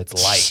memory, that's what it's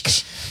like.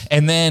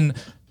 And then,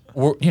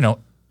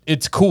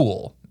 it's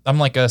cool. I'm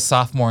like a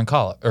sophomore in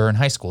college or in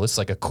high school. It's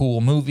like a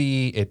cool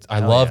movie. I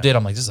loved it.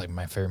 I'm like, this is like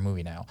my favorite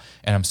movie now.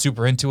 And I'm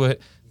super into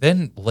it.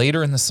 Then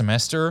later in the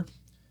semester,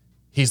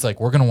 he's like,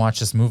 we're going to watch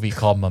this movie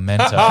called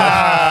Memento.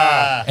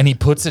 And he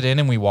puts it in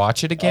and we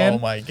watch it again. Oh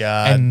my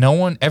God.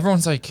 And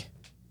everyone's like,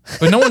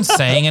 but no one's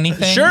saying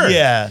anything. Sure.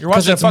 Yeah. You're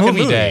watching a it's fucking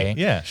movie day.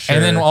 Yeah, sure.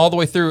 And then all the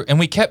way through, and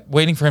we kept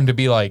waiting for him to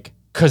be like,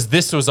 because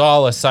this was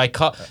all a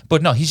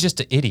but no, he's just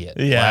an idiot.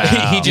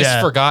 Yeah. He just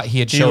forgot he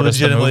had He showed us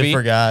the legitimately movie.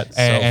 forgot.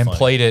 And funny.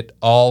 played it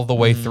all the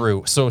way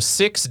through. So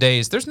 6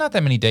 days, there's not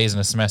that many days in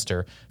a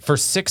semester. For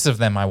 6 of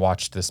them, I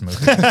watched this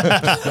movie.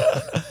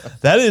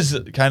 That is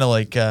kind of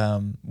like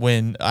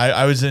when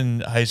I was in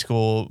high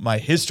school, my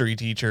history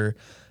teacher,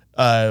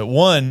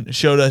 one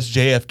showed us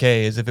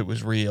JFK as if it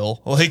was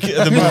real, like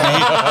the movie,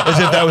 as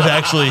if that was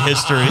actually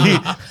history.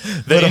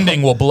 The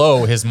ending will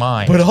blow his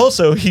mind. But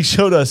also, he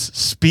showed us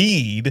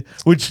Speed,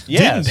 which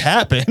didn't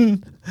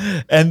happen,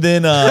 and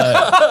then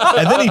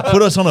he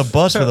put us on a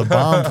bus with a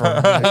bomb.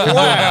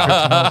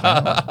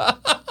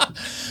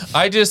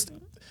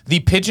 The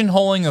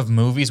pigeonholing of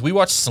movies. We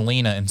watched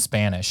Selena in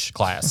Spanish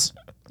class.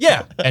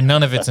 Yeah. And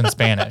none of it's in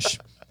Spanish.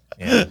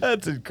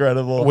 That's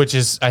incredible. Which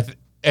is,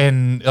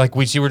 and like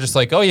we were just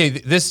like, oh yeah,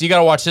 this you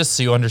gotta watch this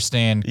so you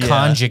understand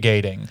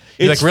conjugating.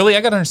 You're like, really?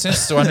 I gotta understand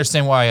this so I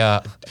understand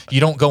why you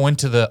don't go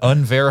into the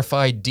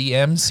unverified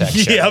DM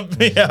section. Yep.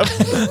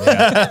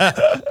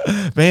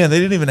 Man, they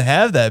didn't even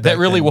have that. That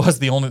really was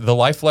the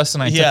life lesson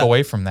I took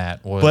away from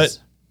that was. But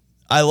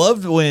I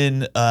loved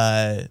when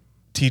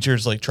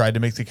teachers like tried to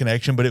make the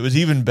connection, but it was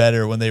even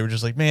better when they were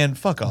just like, man,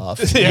 fuck off.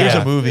 Here's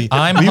a movie.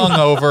 I'm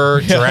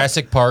hungover.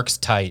 Jurassic Park's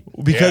tight.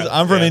 Because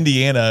I'm from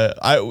Indiana,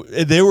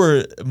 there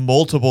were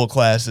multiple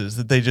classes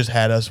that they just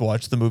had us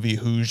watch the movie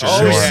Hoosiers.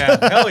 Oh,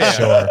 yeah. Hell yeah.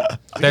 Sure.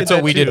 That's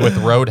what we did with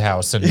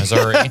Roadhouse in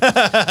Missouri.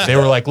 They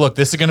were like, look,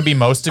 this is going to be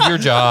most of your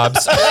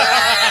jobs.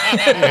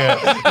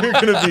 You're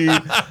going to be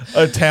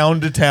a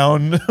town to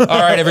town. All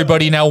right,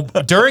 everybody. Now,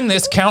 during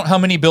this, count how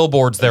many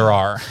billboards there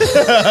are.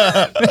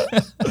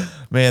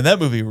 Man, that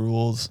movie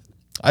rules.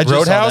 I just saw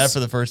Roadhouse? that for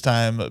the first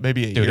time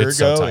maybe a year it's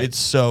so ago. tight. It's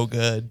so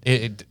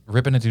good.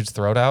 Ripping a dude's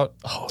throat out.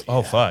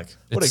 Oh, fuck.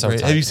 What a so great.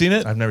 tight. Have you seen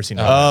it? I've never seen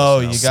Oh,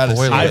 Roadhouse, you got to see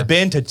Spoiler. it. I've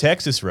been to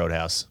Texas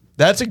Roadhouse.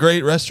 That's a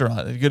great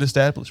restaurant, a good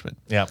establishment.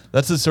 Yeah.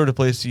 That's the sort of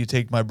place you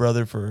take my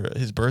brother for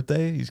his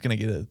birthday. He's going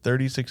to get a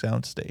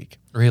 36-ounce steak.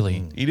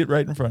 Really? Eat it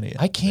right in front of you.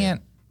 I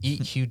can't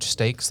eat huge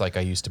steaks like I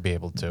used to be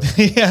able to.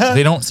 Yeah.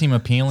 They don't seem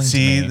appealing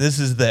See, to me. this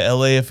is the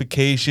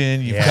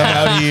LAification. You've come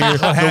out here.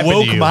 The happened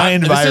woke to you?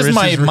 mind virus This is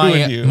has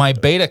ruined you. my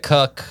beta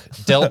cuck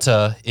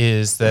delta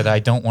is that I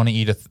don't want to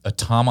eat a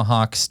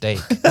tomahawk steak.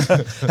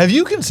 Have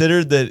you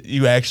considered that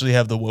you actually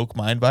have the woke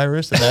mind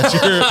virus and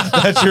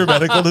that's your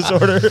medical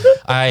disorder?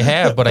 I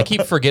have, but I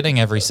keep forgetting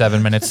every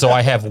 7 minutes, so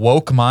I have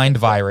woke mind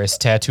virus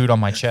tattooed on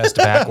my chest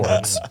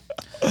backwards.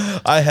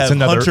 I have That's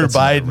another Hunter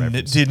Biden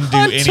reference. didn't do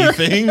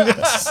anything.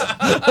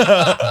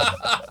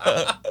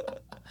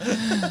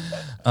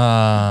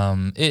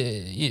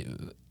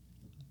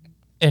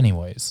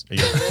 Anyways.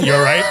 You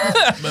all right?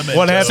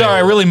 What happened?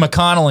 Sorry, really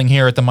McConnelling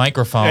here at the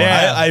microphone.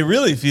 I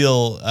really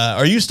feel.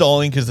 Are you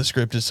stalling because the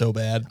script is so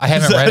bad? I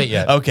haven't read it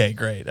yet. Okay,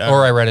 great.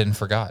 Or I read it and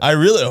forgot. I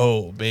really.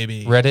 Oh,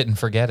 baby. read it and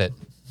forget it.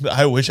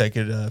 I wish I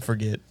could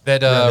forget.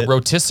 That Read it.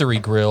 rotisserie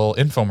grill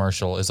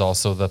infomercial is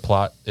also the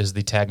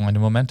tagline to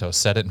Memento.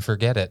 Set it and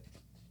forget it.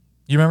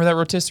 You remember that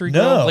rotisserie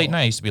grill? No. Late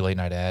night used to be late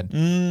night ad.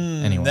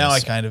 Anyways. Now I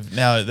kind of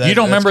that, You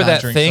don't that's remember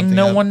that conjuring thing something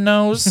no up. one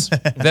knows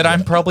that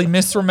I'm probably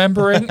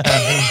misremembering?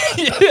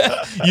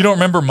 Yeah. You don't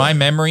remember my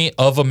memory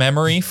of a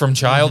memory from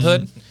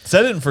childhood?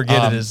 Set it and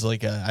forget it is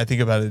like I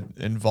think about it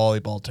in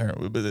volleyball terms.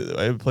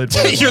 I played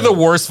volleyball. You're the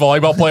worst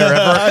volleyball player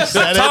ever.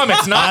 Said it. Tom,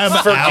 it's not.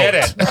 I'm forget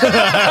out. it.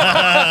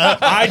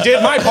 I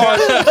did my part.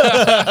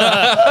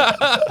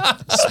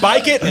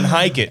 Spike it and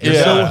hike it. You're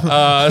so-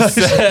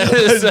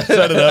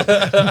 Set it up.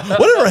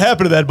 Whatever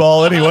happened to that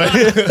ball anyway?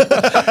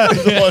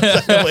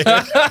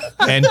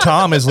 and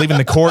Tom is leaving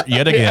the court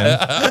yet again.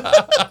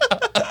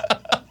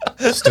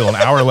 Still an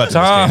hour left.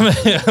 Tom, In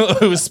this game.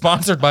 who was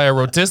sponsored by a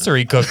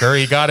rotisserie cooker.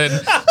 He got it.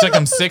 Took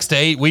him 6 to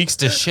 8 weeks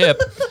to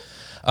ship.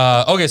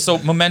 Okay, so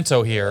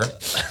Memento here.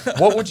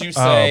 What would you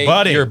say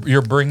buddy.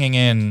 you're bringing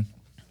in?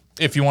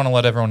 If you want to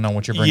let everyone know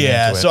what you're bringing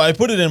into it. So I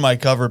put it in my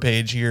cover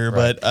page here,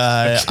 but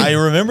I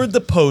remembered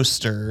the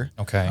poster.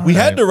 Okay. We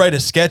had to write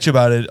a sketch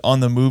about it on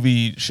the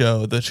movie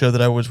show, the show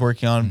that I was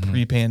working on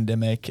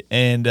pre-pandemic.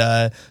 And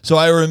so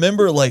I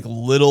remember like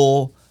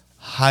little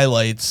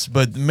highlights,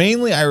 but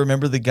mainly I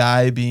remember the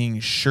guy being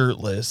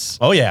shirtless.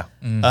 Oh yeah.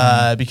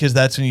 Because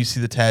that's when you see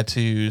the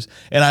tattoos.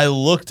 And I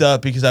looked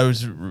up because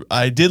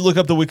I did look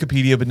up the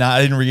Wikipedia, but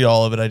I didn't read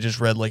all of it. I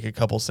just read like a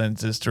couple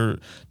sentences to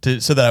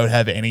so that I would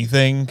have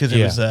anything because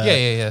it was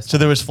So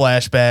there was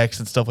flashbacks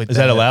and stuff like that. Is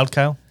that allowed,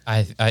 Kyle?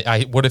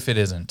 I what if it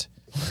isn't?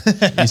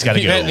 He's got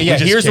to go. Yeah,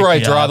 here's where I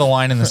draw the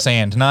line in the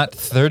sand. Not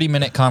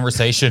 30-minute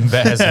conversation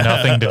that has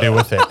nothing to do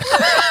with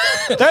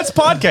it. That's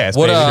podcast.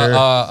 What?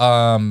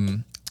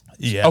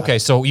 Yeah. Okay,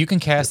 so you can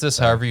cast this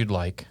however you'd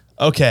like.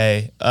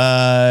 Okay.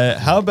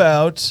 How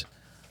about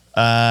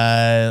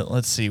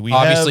let's see. We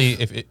Obviously,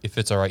 have, if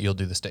it's all right, you'll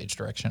do the stage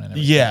direction and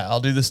everything. yeah, I'll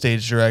do the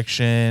stage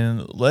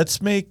direction.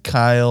 Let's make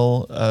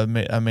Kyle a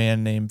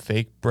man named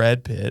Fake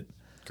Brad Pitt.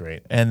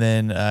 Great. And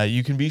then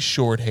you can be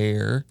short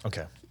hair.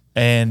 Okay.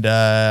 And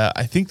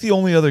I think the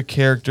only other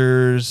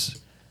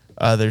characters,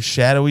 there's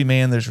Shadowy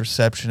Man, there's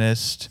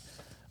Receptionist.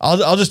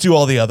 I'll just do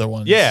all the other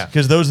ones. Yeah.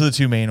 Because those are the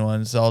two main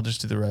ones. I'll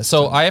just do the rest.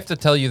 So I have to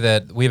tell you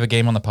that we have a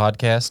game on the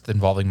podcast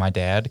involving my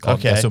dad called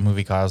Okay. Guess What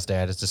Movie Kyle's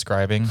Dad is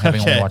Describing,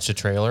 having only watched a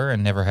trailer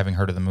and never having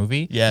heard of the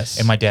movie. Yes.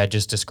 And my dad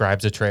just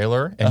describes a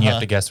trailer and you have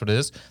to guess what it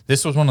is.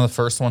 This was one of the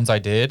first ones I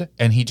did,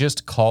 and he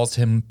just calls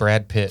him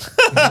Brad Pitt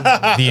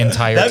the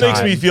entire time. that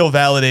makes me feel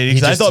validated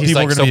because I thought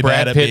people were going to be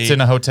Brad mad at Pitt's me.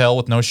 in a hotel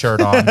with no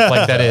shirt on.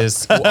 Like that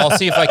is. I'll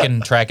see if I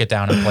can track it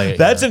down and play it.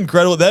 That's here.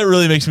 incredible. That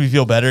really makes me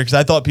feel better because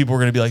I thought people were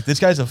going to be like, this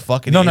guy's a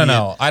fucking No.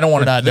 idiot I don't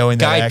want for not knowing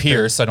that Guy actor.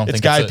 Pearce. I don't it's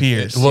think Guy it's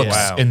Pearce. It looks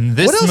Wow. in What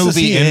this else is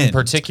movie he in in?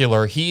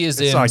 particular. He is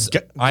in like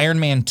Iron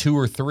Man 2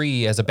 or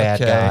 3 as a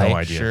bad Okay. guy. No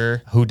idea.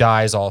 Sure. Who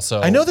dies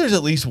also. I know there's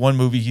at least one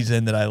movie he's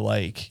in that I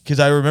like because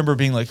I remember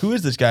being like, "Who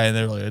is this guy?" And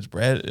they're like, "It's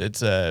Brad."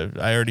 It's I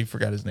already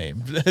forgot his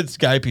name. It's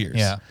Guy Pearce.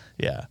 Yeah.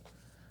 Yeah.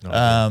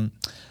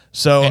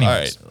 So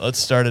Anyways. all right, let's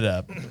start it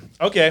up.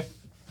 Okay.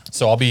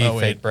 So I'll be Oh,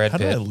 wait. fake Brad How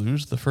did I Pitt.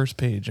 lose the first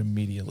page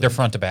immediately? They're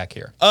front to back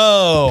here.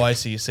 Oh, I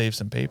see. You saved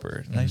some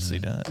paper. Nicely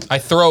done. I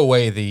throw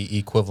away the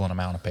equivalent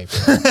amount of paper.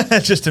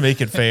 Just to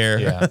make it fair.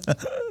 Yeah.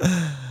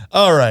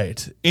 All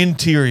right.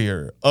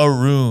 Interior, a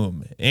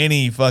room,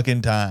 any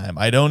fucking time.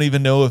 I don't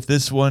even know if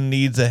this one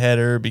needs a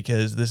header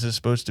because this is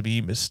supposed to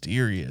be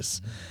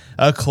mysterious.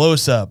 A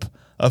close-up,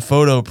 a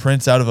photo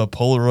prints out of a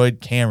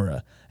Polaroid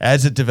camera.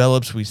 As it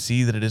develops, we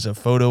see that it is a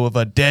photo of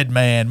a dead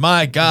man.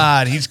 My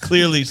God, he's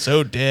clearly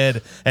so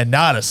dead and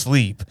not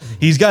asleep.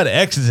 He's got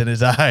X's in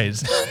his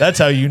eyes. That's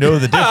how you know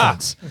the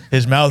difference.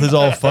 His mouth is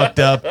all fucked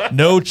up.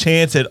 No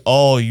chance at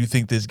all you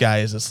think this guy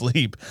is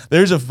asleep.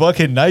 There's a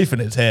fucking knife in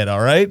his head,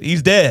 all right?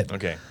 He's dead.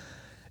 Okay.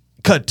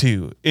 Cut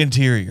to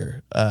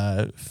interior.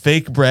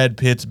 Fake Brad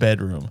Pitt's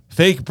bedroom.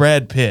 Fake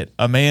Brad Pitt,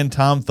 a man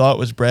Tom thought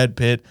was Brad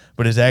Pitt,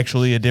 but is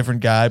actually a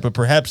different guy, but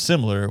perhaps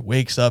similar,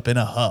 wakes up in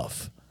a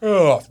huff.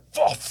 Oh,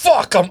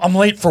 fuck. I'm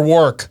late for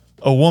work.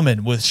 A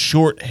woman with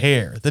short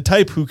hair, the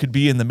type who could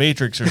be in the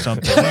Matrix or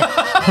something,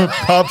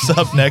 pops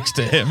up next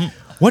to him.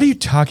 What are you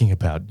talking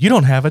about? You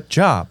don't have a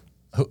job.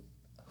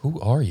 Who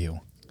are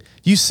you?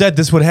 You said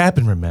this would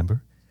happen,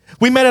 remember?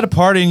 We met at a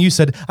party and you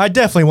said, I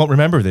definitely won't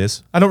remember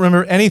this. I don't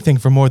remember anything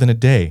for more than a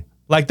day.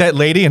 Like that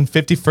lady in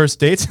 50 First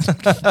Dates.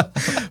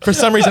 For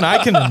some reason,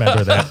 I can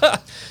remember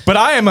that. But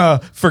I am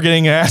a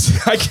forgetting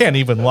ass. I can't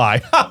even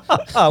lie.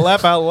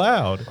 Laugh out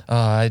loud.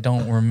 I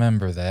don't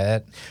remember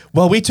that.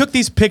 Well, we took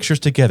these pictures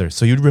together,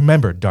 so you'd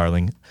remember,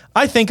 darling.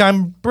 I think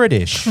I'm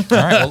British. All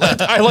right. Well,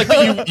 I like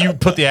that you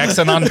put the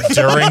accent on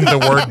during the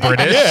word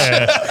British.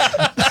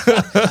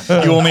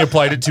 Yeah. You only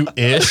applied it to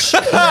ish.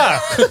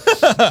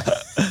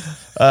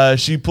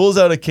 She pulls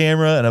out a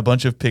camera and a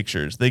bunch of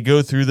pictures. They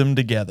go through them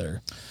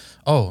together.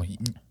 Oh,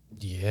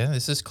 yeah,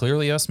 this is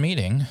clearly us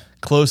meeting.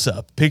 Close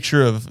up.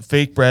 Picture of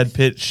fake Brad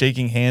Pitt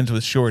shaking hands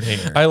with short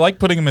hair. I like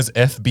putting him as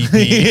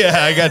FBP.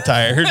 Yeah, I got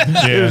tired.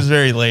 It was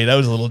very late. I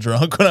was a little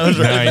drunk when I was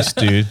writing. Nice,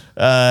 dude.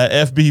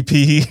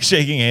 FBP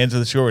shaking hands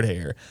with short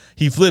hair.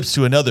 He flips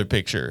to another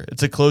picture.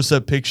 It's a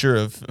close-up picture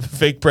of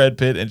fake Brad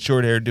Pitt and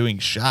short hair doing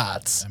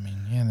shots. I mean,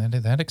 yeah,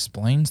 that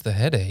explains the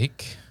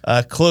headache.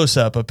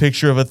 Close-up, a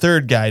picture of a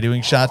third guy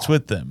doing shots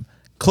with them.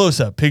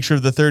 Close-up, picture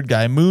of the third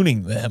guy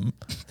mooning them.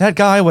 That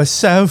guy was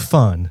so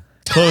fun.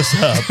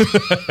 Close-up.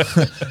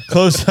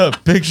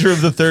 Close-up, picture of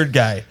the third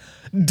guy.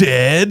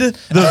 Dead?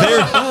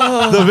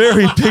 The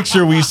very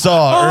picture we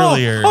saw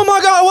earlier. Oh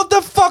my God, what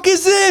the fuck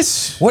is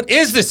this? What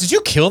is this? Did you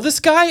kill this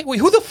guy?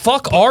 Wait, who the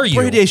fuck are you?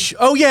 British.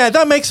 Oh yeah,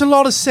 that makes a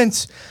lot of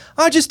sense.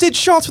 I just did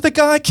shots with a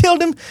guy,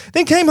 killed him,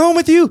 then came home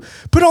with you,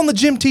 put on the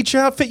gym teacher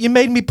outfit you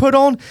made me put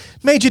on,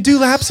 made you do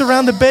laps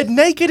around the bed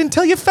naked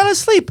until you fell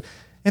asleep,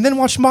 and then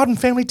watched Modern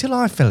Family till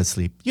I fell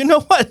asleep. You know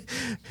what?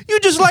 You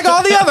just like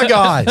all the other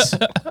guys.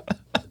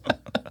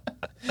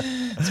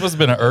 This must have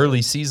been an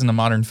early season of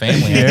Modern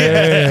Family.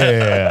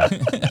 Yeah.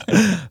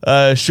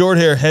 Short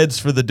hair heads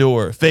for the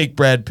door. Fake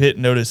Brad Pitt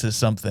notices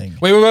something.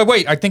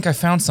 Wait. I think I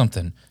found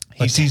something.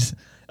 He sees...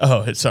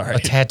 Oh, sorry. A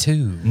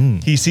tattoo.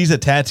 He sees a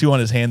tattoo on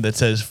his hand that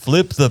says,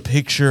 flip the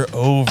picture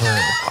over.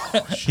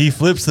 He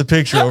flips the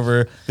picture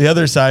over. The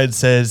other side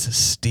says,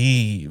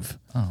 Steve.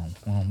 Oh,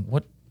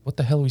 well, what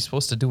the hell are we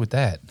supposed to do with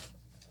that?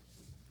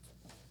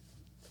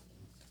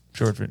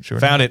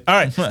 Short Found it. All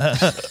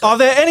right. Are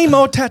there any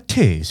more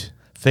tattoos?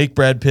 Fake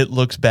Brad Pitt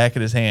looks back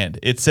at his hand.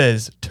 It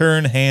says,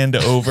 turn hand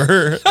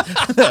over.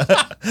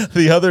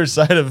 The other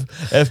side of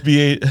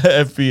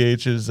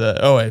FBH's,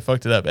 I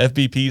fucked it up.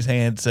 FBP's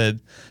hand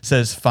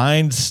says,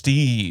 find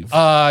Steve.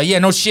 Yeah,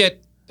 no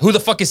shit. Who the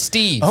fuck is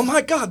Steve? Oh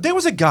my God, there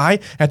was a guy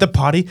at the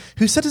party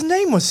who said his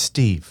name was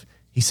Steve.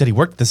 He said he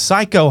worked at the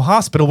psycho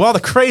hospital where all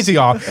the crazy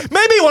are.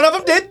 Maybe one of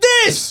them did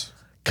this.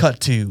 Cut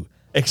to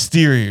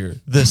exterior,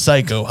 the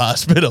psycho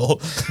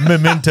hospital.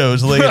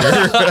 Mementos later.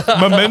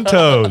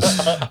 Mementos.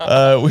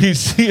 We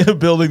see a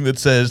building that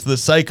says the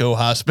psycho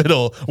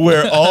hospital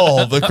where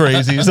all the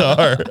crazies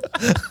are.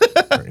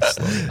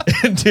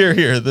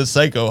 Interior, the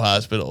psycho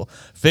hospital.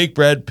 Fake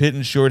Brad Pitt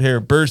and short hair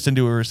burst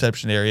into a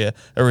reception area.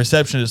 A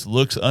receptionist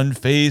looks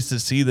unfazed to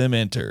see them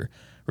enter.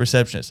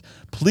 Receptionist,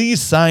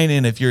 please sign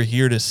in if you're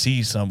here to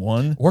see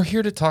someone. We're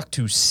here to talk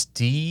to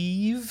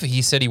Steve.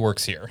 He said he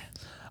works here.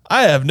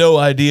 I have no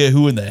idea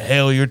who in the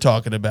hell you're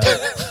talking about.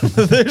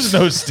 There's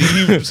no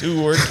Steves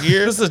who work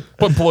here. This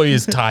employee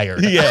is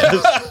tired.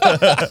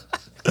 Yes.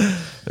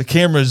 The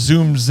camera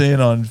zooms in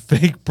on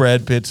fake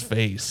Brad Pitt's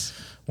face.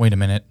 Wait a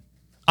minute.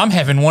 I'm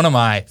having one of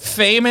my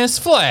famous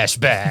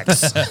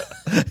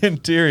flashbacks.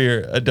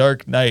 Interior, a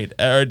dark night,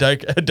 or a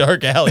dark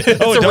alley.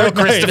 It's a real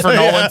Christopher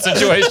Nolan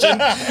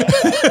situation.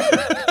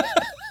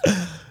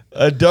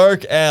 A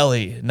dark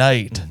alley,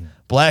 night.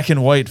 Black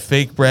and white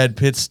fake Brad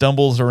Pitt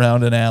stumbles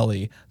around an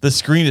alley. The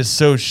screen is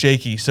so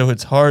shaky, so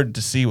it's hard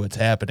to see what's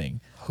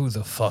happening. Who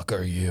the fuck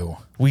are you?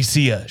 We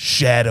see a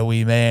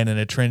shadowy man in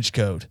a trench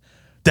coat.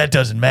 That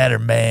doesn't matter,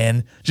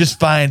 man. Just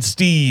find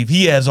Steve.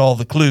 He has all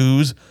the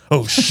clues.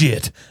 Oh,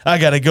 shit. I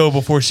gotta go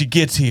before she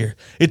gets here.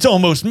 It's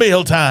almost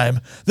mail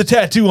time. The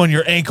tattoo on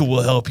your ankle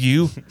will help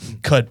you.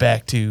 Cut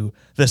back to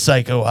the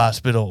psycho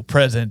hospital.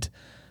 Present.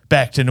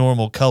 Back to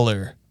normal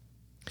color.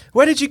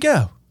 Where did you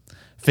go?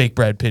 Fake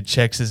Brad Pitt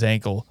checks his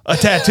ankle. A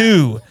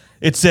tattoo.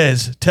 It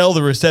says, tell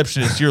the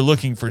receptionist you're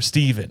looking for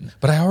Steven.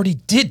 But I already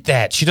did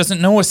that. She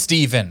doesn't know a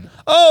Steven.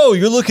 Oh,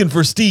 you're looking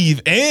for Steve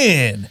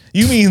N.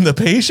 You mean the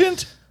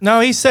patient? No,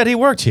 he said he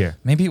worked here.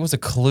 Maybe it was a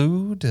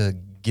clue to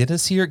get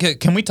us here.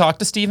 Can we talk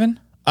to Steven?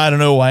 I don't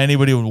know why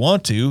anybody would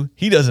want to.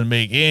 He doesn't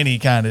make any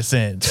kind of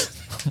sense.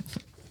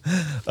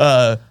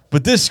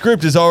 But this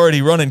script is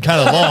already running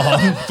kind of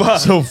long.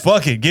 So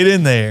fuck it. Get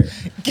in there.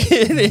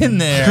 Get in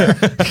there.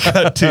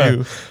 Cut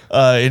to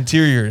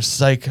interior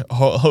psych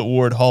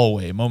ward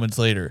hallway. Moments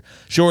later,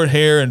 short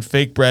hair and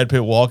fake Brad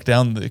Pitt walk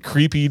down the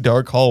creepy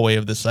dark hallway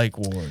of the psych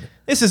ward.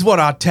 This is what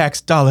our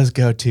tax dollars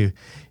go to.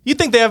 You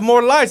think they have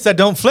more lights that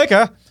don't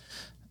flicker?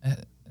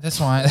 That's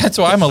why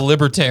I'm a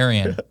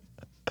libertarian.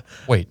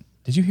 Wait,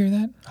 did you hear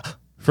that?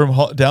 From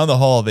down the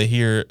hall,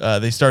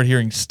 they start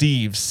hearing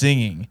Steve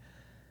singing.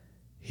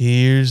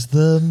 Here's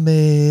the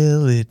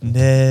mail, it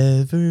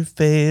never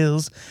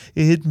fails.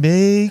 It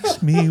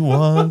makes me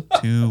want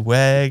to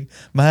wag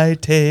my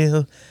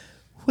tail.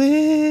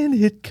 When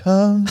it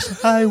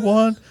comes, I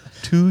want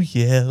to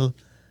yell,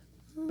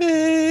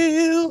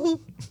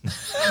 mail.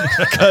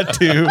 Cut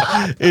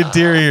to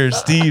interior,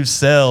 Steve's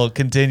cell,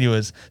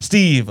 continuous.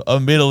 Steve, a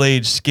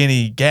middle-aged,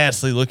 skinny,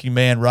 ghastly-looking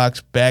man,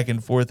 rocks back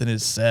and forth in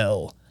his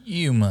cell.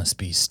 You must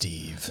be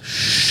Steve.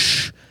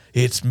 Shh,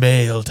 it's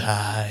mail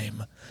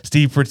time.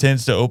 Steve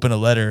pretends to open a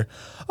letter.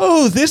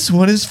 Oh, this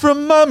one is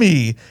from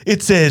Mommy.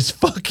 It says,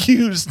 fuck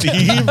you,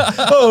 Steve.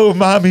 Oh,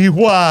 Mommy,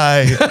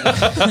 why?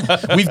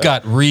 We've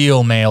got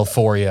real mail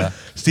for you.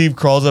 Steve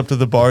crawls up to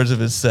the bars of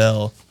his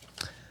cell.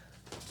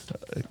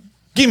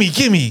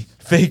 Gimme.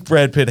 Fake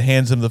Brad Pitt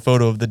hands him the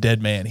photo of the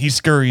dead man. He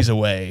scurries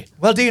away.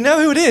 Well, do you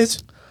know who it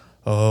is?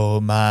 Oh,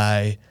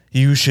 my.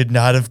 You should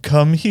not have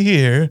come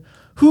here.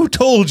 Who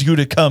told you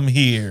to come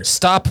here?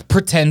 Stop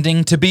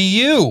pretending to be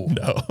you.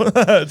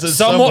 No.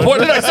 Someone. What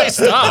did I say?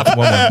 Stop.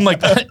 I'm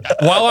like,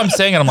 while I'm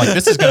saying it, I'm like,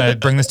 this is going to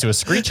bring this to a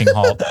screeching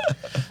halt.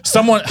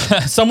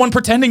 Someone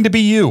pretending to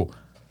be you.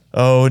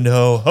 Oh,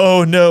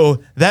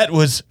 no. That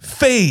was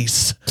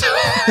Face.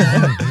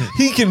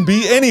 He can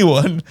be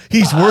anyone.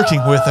 He's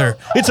working with her.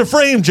 It's a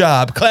frame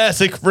job.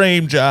 Classic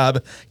frame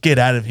job. Get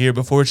out of here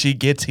before she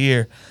gets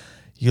here.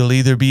 You'll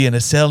either be in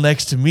a cell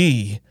next to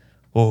me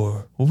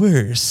or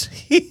worse.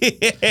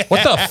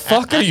 What the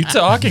fuck are you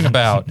talking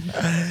about?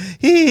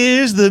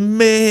 Here's the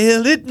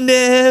mail, it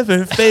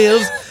never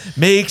fails.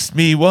 Makes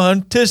me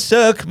want to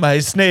suck my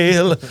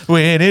snail.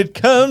 When it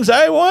comes,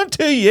 I want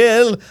to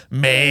yell,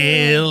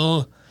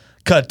 mail.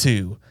 Cut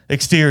to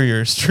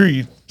exterior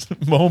street.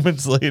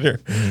 Moments later,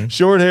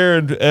 short hair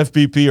and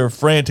FBP are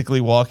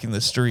frantically walking the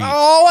street.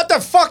 Oh, what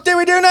the fuck do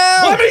we do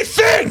now? Let me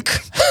think!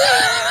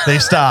 They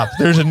stop.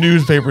 There's a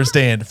newspaper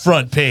stand.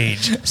 Front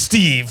page.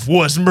 Steve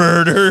was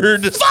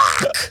murdered.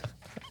 Fuck!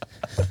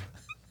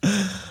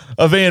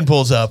 A van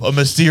pulls up. A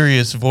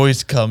mysterious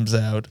voice comes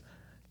out.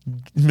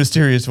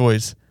 Mysterious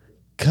voice.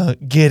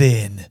 Get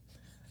in.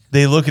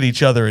 They look at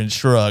each other and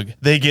shrug.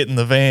 They get in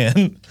the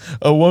van.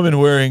 A woman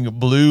wearing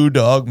blue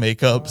dog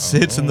makeup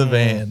sits in the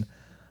van.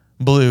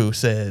 Blue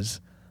says,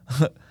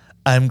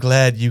 I'm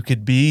glad you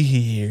could be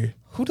here.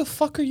 Who the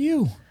fuck are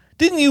you?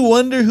 Didn't you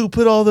wonder who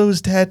put all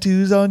those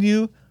tattoos on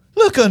you?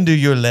 Look under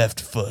your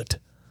left foot.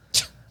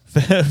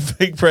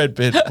 Fake Brad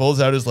Pitt pulls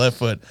out his left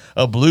foot,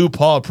 a blue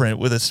paw print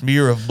with a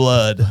smear of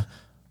blood.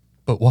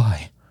 But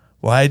why?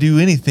 Why do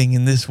anything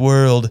in this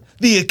world?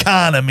 The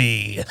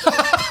economy.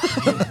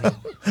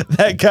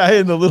 That guy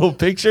in the little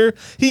picture,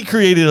 he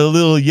created a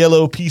little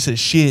yellow piece of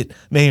shit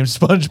named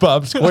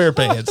SpongeBob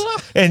SquarePants.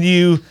 And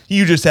you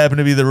just happen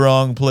to be the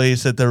wrong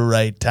place at the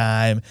right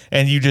time.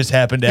 And you just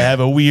happen to have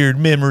a weird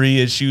memory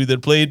issue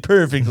that played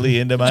perfectly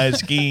into my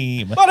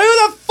scheme. But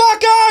who the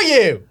fuck are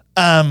you?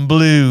 I'm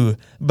Blue.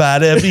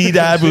 Bada bee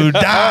da boo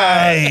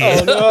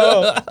die. Oh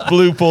no.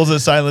 Blue pulls a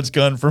silence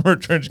gun from her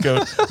trench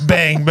coat.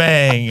 Bang,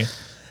 bang.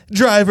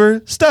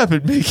 Driver, stop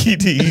at Mickey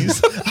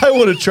D's. I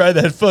want to try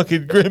that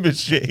fucking Grimace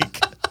shake.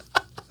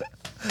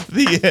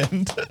 The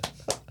end.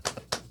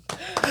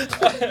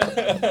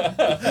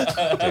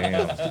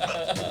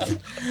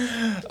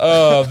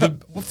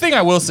 The thing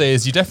I will say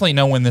is you definitely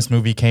know when this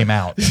movie came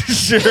out.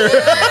 Sure.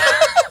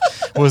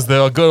 Was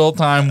the good old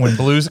time when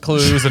Blue's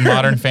Clues and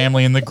Modern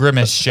Family and the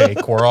Grimace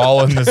Shake were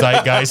all in the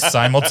zeitgeist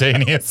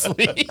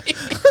simultaneously.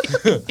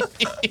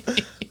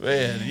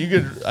 Man,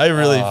 I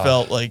really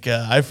felt like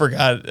I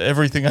forgot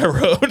everything I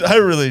wrote. I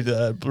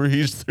really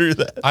breezed through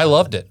that. I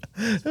loved it.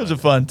 It was a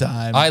fun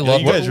time. I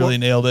loved You guys really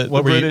nailed it.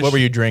 What were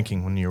you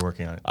drinking when you were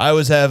working on it? I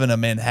was having a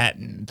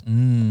Manhattan.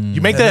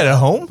 You make that at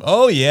home?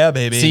 Oh yeah,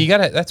 baby. See,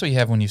 that's what you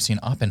have when you've seen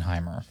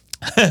Oppenheimer.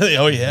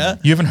 Oh yeah.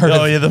 You haven't heard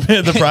of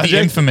the project? the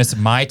infamous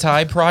Mai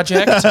Tai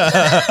project?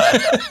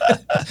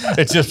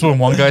 It's just when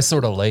one guy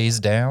sort of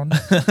lays down.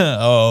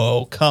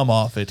 Oh, come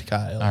off it,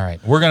 Kyle. All right.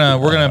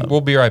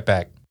 We'll be right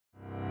back.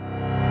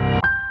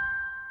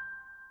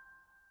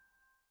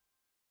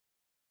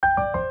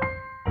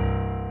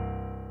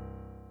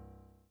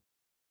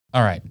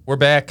 All right, we're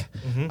back.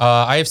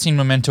 I have seen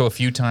Memento a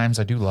few times.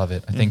 I do love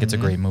it. I think it's a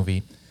great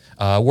movie.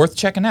 Worth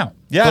checking out.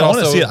 Yeah, But I want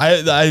to also-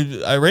 see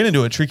it. I ran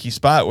into a tricky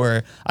spot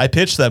where I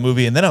pitched that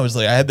movie, and then I was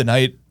like, I had the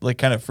night like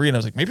kind of free, and I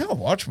was like, maybe I'll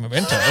watch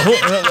Memento.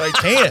 I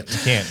can't. You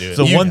can't do it. It's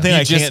the one thing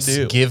I can't just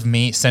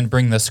do.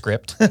 bring the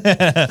script.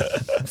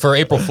 For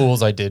April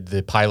Fools, I did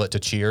the pilot to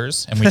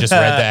Cheers, and we just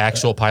read the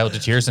actual pilot to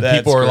Cheers, and That's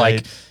people were great.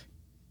 like,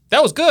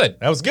 that was good.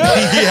 That was good.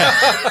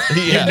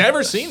 You've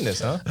never seen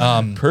this,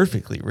 huh?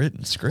 Perfectly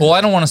written script. Well, I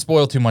don't want to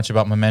spoil too much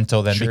about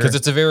Memento then, Sure. because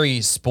it's a very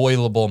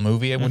spoilable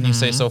movie, wouldn't you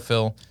say so,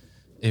 Phil?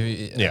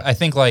 Yeah. I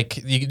think like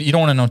you don't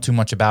want to know too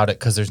much about it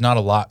because there's not a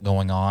lot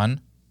going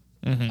on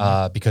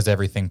because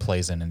everything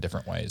plays in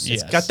different ways.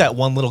 Yes. It's got that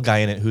one little guy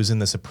in it who's in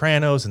The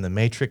Sopranos and The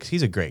Matrix.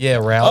 He's a great Yeah,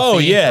 guy.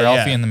 Ralphie. Oh,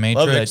 Ralphie in the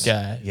Matrix. Love that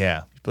guy.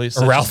 Yeah. He plays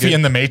Or such Ralphie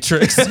in the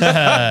Matrix. He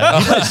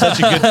plays such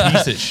a good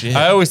piece of shit.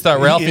 I always thought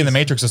He Ralphie in the is-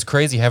 Matrix was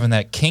crazy having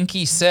that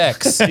kinky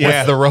sex Yeah.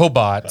 with the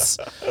robots.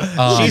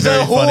 She's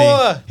Very a funny.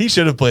 whore. He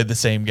should have played the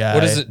same guy.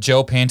 What is it,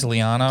 Joe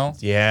Pantoliano?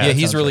 Yeah, Yeah, that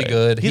he's sounds really right.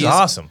 good. He's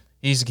awesome.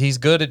 He's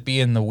good at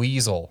being the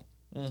weasel.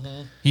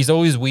 He's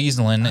always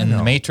weaseling. In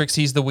The Matrix,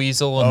 he's the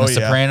weasel. In Oh, The yeah.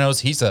 Sopranos,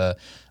 he's a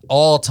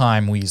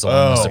all-time weasel in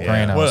The Oh,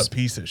 Sopranos. what a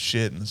piece of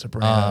shit in The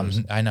Sopranos.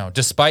 I know.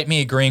 Despite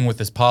me agreeing with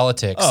his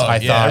politics, Oh, I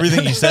yeah, thought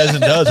everything he says and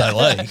does, I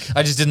like.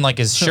 I just didn't like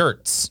his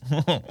shirts.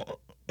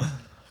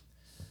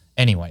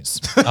 Anyways,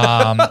 you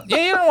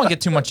don't want to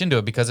get too much into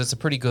it because it's a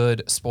pretty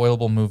good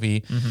spoilable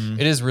movie.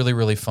 It is really,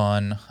 really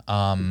fun.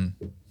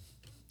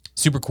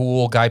 Super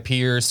cool. Guy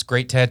Pearce,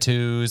 great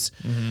tattoos.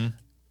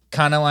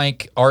 Kind of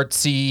like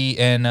artsy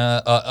and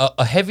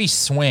a heavy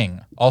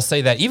swing. I'll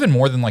say that even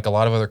more than like a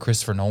lot of other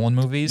Christopher Nolan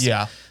movies.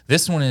 Yeah.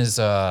 This one is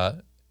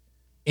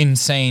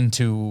insane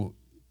to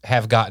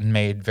have gotten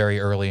made very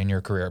early in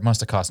your career. It must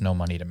have cost no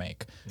money to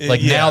make.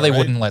 Like Yeah, now they right.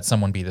 wouldn't let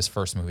someone be this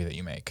first movie that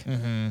you make.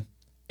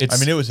 It's, I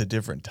mean, it was a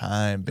different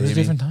time, it baby. was a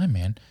different time,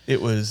 man.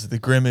 It was the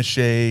Grimace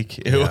Shake.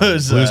 It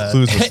was Blue's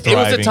Clues was It was a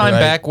thriving, time right?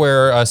 back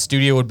where a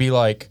studio would be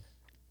like,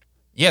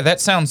 yeah,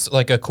 that sounds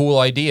like a cool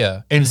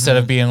idea, instead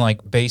of being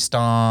like based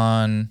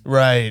on.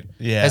 Right.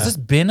 Yeah. Has this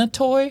been a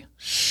toy?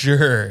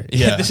 Sure.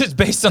 Yeah. This is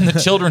based on the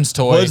children's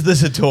toy. Was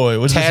this a toy?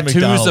 Was this a Tattoos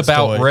McDonald's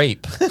about toy?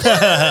 rape.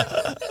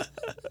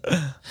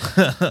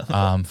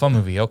 Fun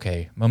movie.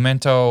 Okay,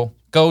 Memento.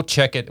 Go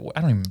check it.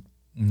 I don't even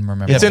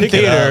remember. It's in pick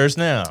it up. theaters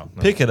now.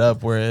 Pick it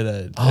up. We're at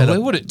a, Oh, at a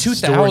it would- store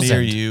 2000.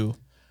 near you.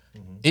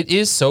 It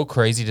is so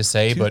crazy to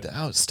say, but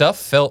 2000. stuff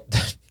felt.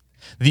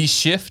 The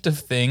shift of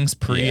things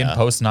pre and Yeah.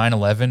 post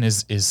 9/11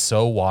 is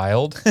so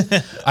wild.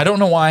 I don't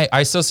know why I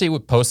associate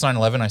with post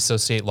 9/11. I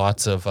associate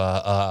lots of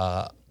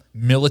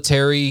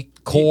military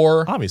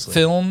core Obviously.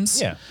 films.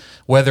 Yeah.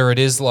 Whether it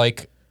is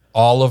like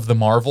all of the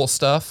Marvel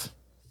stuff,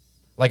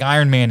 like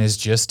Iron Man is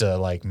just a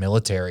like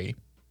military.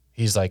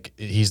 He's the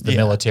Yeah.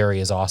 military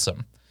is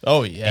awesome.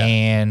 Oh yeah.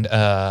 And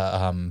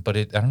but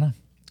I don't know.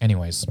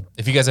 Anyways,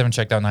 if you guys haven't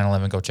checked out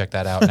 9/11, go check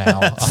that out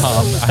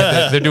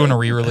now. They're doing a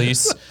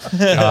re-release.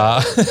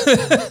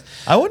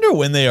 I wonder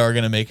when they are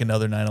going to make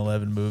another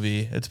 9/11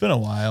 movie. It's been a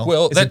while.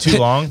 Well, Is it too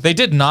long? They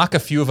did knock a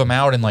few of them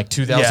out in like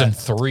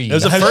 2003. It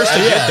was the first to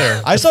get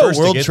there. I saw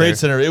World Trade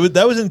Center.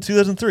 That was in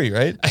 2003,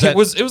 right? It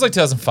was like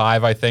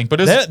 2005, I think.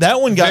 But it was that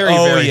one got very,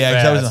 very yeah,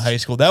 because I was in fast. high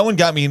school. That one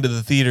got me into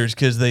the theaters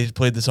because they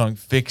played the song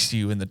 "Fix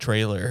You" in the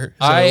trailer.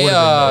 So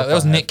that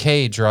was Nick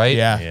Cage, right?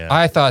 Yeah.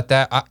 I thought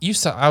that I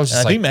was just I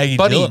like, think Maggie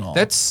buddy, Gyllenhaal.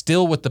 that's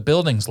still what the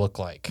buildings look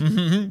like.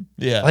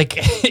 Yeah, Like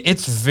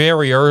it's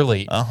very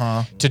early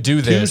to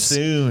do too this.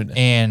 soon.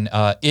 And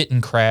It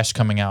and Crash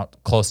coming out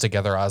close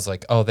together, I was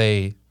like, oh,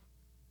 they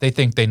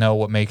think they know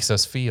what makes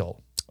us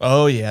feel.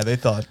 Oh yeah, they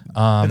thought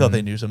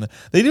they knew something.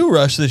 They do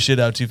rush this shit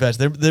out too fast.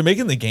 They're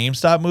making the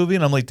GameStop movie,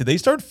 and I'm like, did they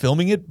start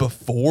filming it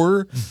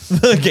before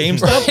the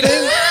GameStop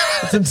thing?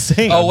 That's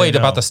insane. Oh wait,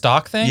 about the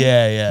stock thing?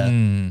 Yeah.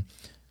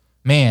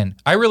 Man,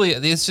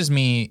 it's just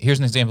me. Here's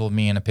an example of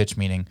me in a pitch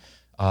meeting.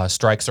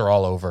 Strikes are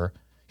all over.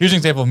 Here's an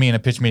example of me in a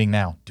pitch meeting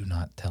now. Do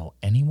not tell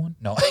anyone.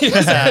 No.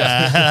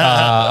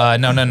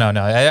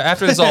 No.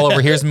 After this is all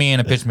over, here's me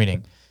in a pitch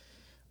meeting.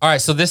 All right,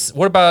 so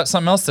what about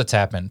something else that's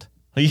happened?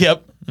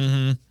 Yep.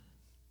 Mm-hmm.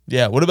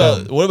 Yeah. What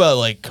about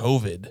like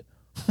COVID?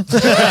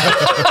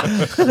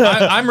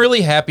 I'm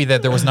really happy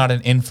that there was not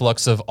an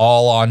influx of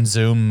all on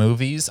Zoom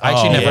movies. I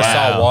actually never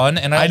saw one,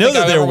 and I know think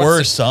that there ever would were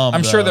see- some,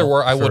 I'm sure there though,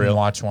 were. I for wouldn't real.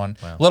 watch one,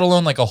 let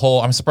alone like a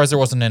whole. I'm surprised there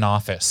wasn't an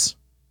Office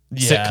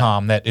Yeah.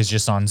 sitcom that is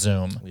just on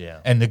Zoom. Yeah.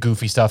 And the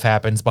goofy stuff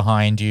happens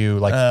behind you,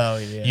 like Oh,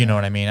 yeah. you know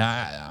what I mean.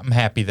 I'm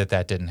happy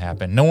that didn't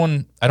happen.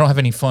 I don't have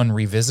any fun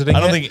revisiting. I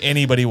don't it. think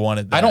anybody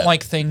wanted that. I don't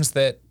like things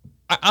that.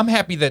 I'm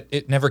happy that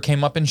it never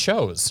came up in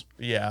shows.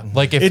 Yeah.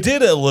 Like if it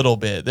did a little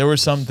bit. There were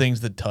some things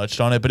that touched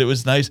on it, but it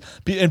was nice.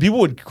 And people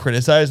would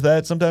criticize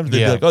that sometimes.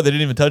 They'd be like, oh, they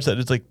didn't even touch that.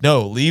 It's like,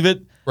 no, leave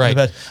it. Right.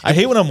 I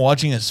hate when I'm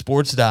watching a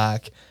sports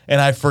doc and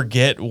I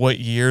forget what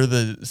year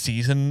the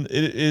season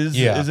is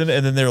in,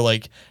 and then they're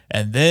like,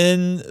 and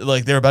then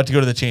like they're about to go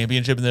to the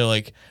championship and they're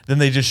like, then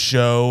they just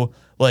show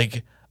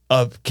like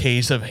a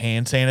case of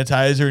hand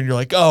sanitizer and you're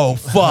like, oh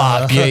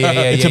fuck.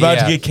 It's about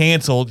to get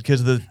canceled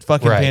because the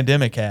fucking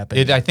pandemic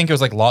happened. I think it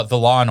was like the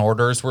Law and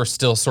Orders were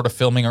still sort of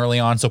filming early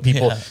on, so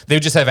people they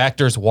would just have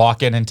actors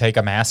walk in and take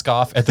a mask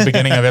off at the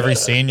beginning of every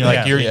scene. You're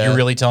like, you're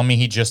really telling me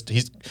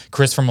he's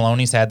Christopher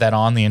Maloney's had that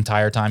on the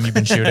entire time you've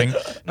been shooting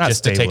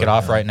just to take it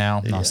off right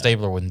now? No,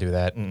 Stabler wouldn't do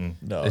that.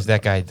 No.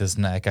 That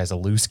guy's a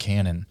loose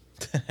cannon,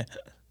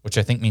 which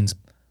I think means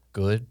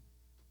good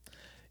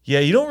Yeah,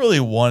 you don't really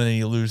want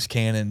any loose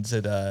cannons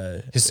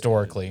that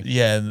historically.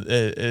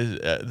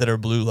 that are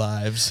blue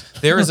lives.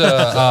 There is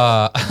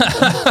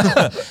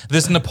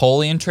this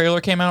Napoleon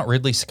trailer came out.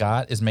 Ridley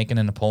Scott is making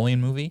a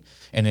Napoleon movie,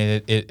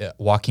 and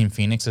Joaquin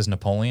Phoenix is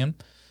Napoleon.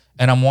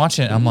 And I'm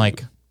watching it. I'm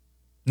like,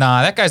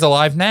 nah, that guy's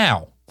alive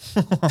now.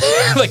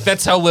 Like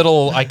that's how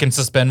little I can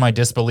suspend my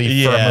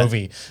disbelief for a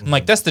movie. I'm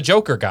like, that's the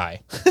Joker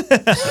guy. Man,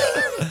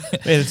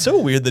 it's so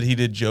weird that he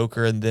did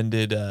Joker and then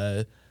did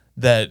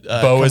that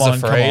Beau is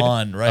Afraid? Come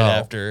On right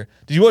after.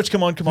 Did you watch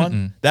Come On, Come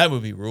On? That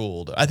movie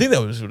ruled. I think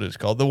that was what it's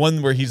called. The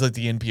one where he's like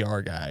the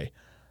NPR guy.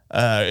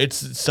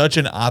 It's such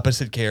an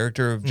opposite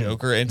character of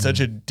Joker and such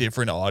a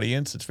different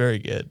audience. It's very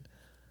good.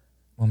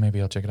 Well,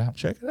 maybe I'll check it out.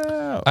 Check it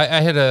out. I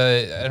don't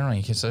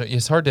know.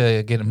 It's hard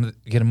to get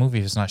a movie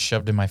if it's not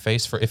shoved in my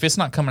face. If it's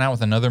not coming out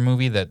with another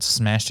movie that's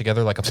smashed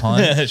together like a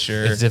pun,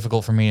 Sure. it's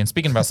difficult for me. And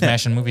speaking about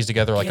smashing movies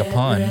together like a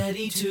pun,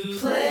 Ready to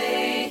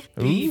play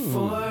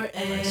before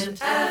and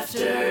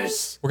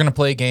afters. we're gonna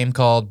play a game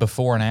called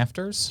Before and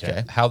Afters.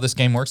 Okay. How this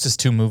game works is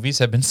two movies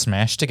have been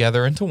smashed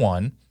together into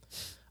one.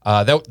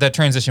 That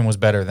transition was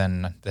better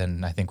than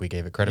I think we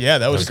gave it credit. Yeah,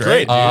 that was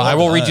great. Dude. I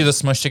will read you the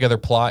smushed together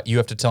plot. You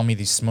have to tell me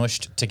the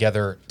smushed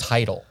together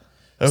title.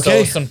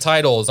 Okay. So some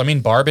titles. I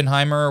mean,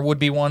 Barbenheimer would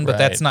be one, but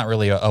that's not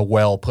really a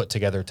well put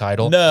together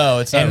title. No,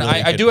 it's not. And really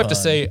a I good do have to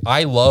pun. say,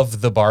 I love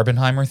the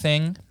Barbenheimer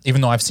thing,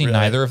 even though I've seen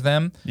neither of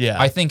them. Yeah.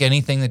 I think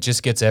anything that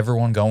just gets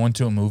everyone going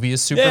to a movie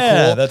is super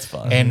Yeah, cool. that's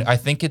fun. And I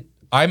think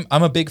I'm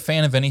a big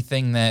fan of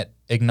anything that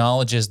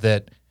acknowledges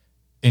that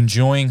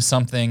enjoying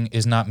something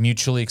is not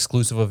mutually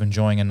exclusive of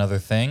enjoying another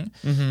thing,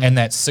 and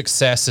that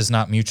success is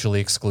not mutually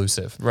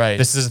exclusive. Right.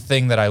 This is a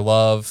thing that I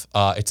love.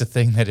 It's a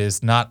thing that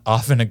is not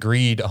often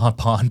agreed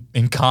upon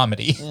in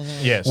comedy.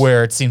 Yes.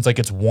 Where it seems like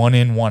it's one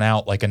in, one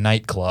out, like a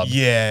nightclub.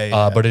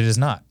 Yeah. But it is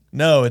not.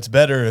 No, it's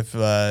better if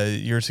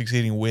you're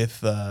succeeding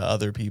with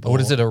other people.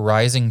 What is it? A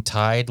rising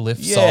tide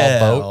lifts Yeah,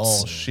 all boats.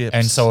 all ships.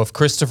 And so if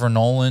Christopher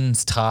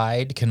Nolan's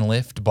Tide can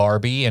lift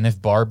Barbie, and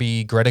if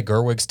Greta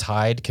Gerwig's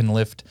Tide can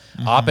lift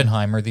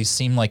Oppenheimer, these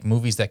seem like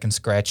movies that can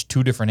scratch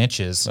two different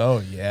itches.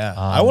 Oh yeah,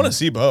 I want to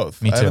see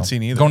both. Me too. I haven't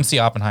seen either. Going to see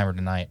Oppenheimer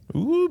tonight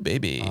Ooh,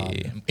 baby.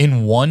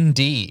 in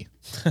 1D.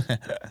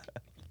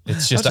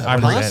 It's just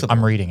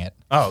I'm reading it.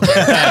 Oh, okay.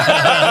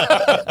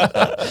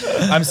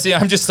 I'm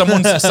just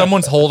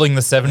someone's holding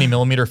the 70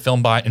 millimeter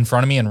film in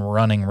front of me and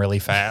running really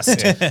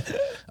fast.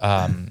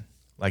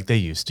 like they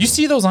used to. You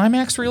see those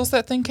IMAX reels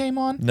that thing came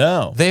on?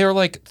 No. They are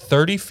like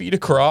 30 feet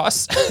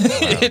across.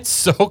 It's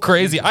so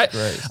crazy.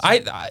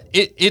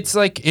 It's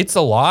like, it's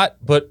a lot,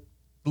 but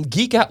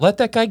geek out. Let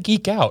that guy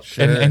geek out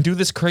and do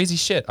this crazy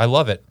shit. I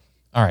love it.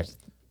 All right.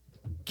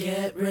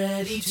 Get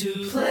ready to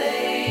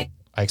play.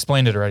 I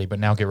explained it already, but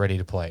now get ready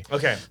to play.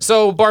 Okay.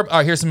 So,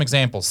 here's some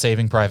examples.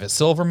 Saving Private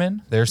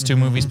Silverman. There's 2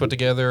 movies put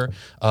together.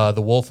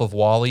 The Wolf of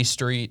Wall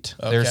Street.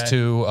 There's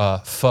 2.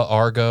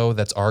 Argo.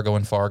 That's Argo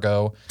and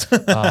Fargo.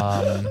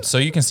 So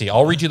you can see.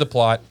 I'll read you the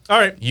plot. All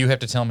right. You have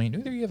to tell me.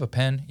 Neither you have a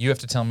pen. You have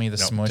to tell me the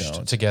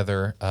smushed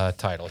together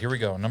title. Here we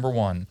go. Number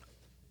 1.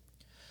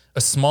 A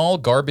small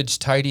garbage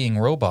tidying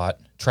robot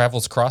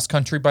travels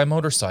cross-country by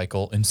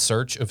motorcycle in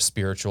search of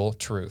spiritual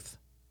truth.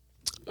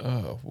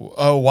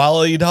 Oh,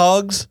 Wally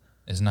Dogs?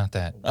 Is not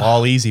that.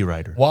 All Easy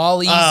Rider.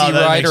 Wall Easy that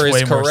Rider makes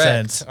is way more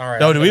correct. sense. All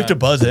right. No, do we have to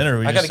buzz in, or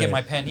we I just gotta say get it?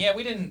 my pen. Yeah,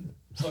 we didn't.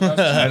 Look,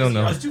 I don't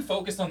know. I was too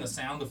focused on the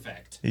sound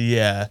effect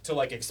Yeah. to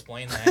like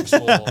explain the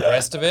actual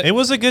rest of it. It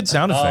was a good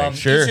sound effect.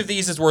 Sure. Each of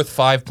these is worth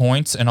 5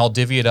 points, and I'll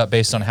divvy it up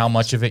based on how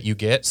much of it you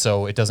get.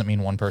 So it doesn't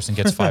mean one person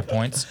gets 5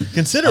 points.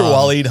 Consider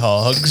Wally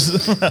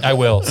Dogs. I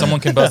will. Someone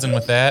can buzz in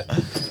with that.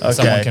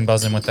 Someone can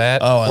buzz in with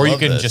that. Oh, I or you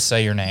love can this. just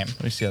say your name.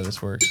 Let me see how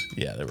this works.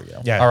 Yeah, there we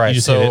go. Yeah. All right. you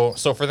just hit it.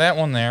 So for that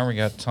one there, we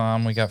got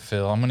Tom, we got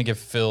Phil. I'm gonna give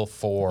Phil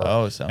 4.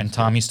 Oh, sounds and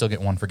Tom, you still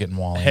get 1 for getting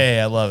Wally. Hey,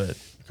 I love it.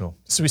 Cool.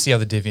 So we see how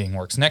the divvying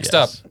works. Next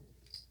Yes. up,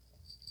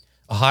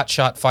 a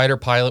hotshot fighter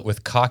pilot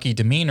with cocky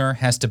demeanor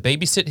has to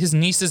babysit his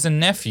nieces and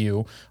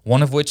nephew,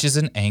 one of which is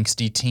an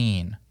angsty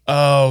teen.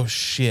 Oh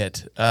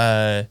shit.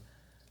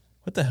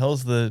 What the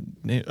hell's the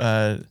name?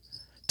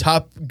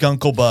 Top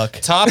Gunklebuck.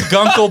 Top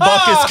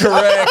Gunklebuck is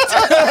correct.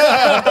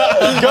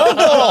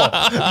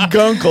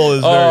 Gunkle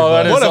is very That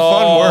funny. is What a fun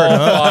all word,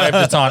 huh?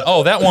 5 to Tom.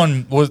 Oh, that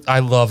one was. I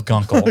love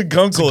Gunkle.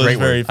 Gunkle is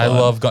very I fun.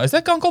 love Gunkle. Is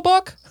that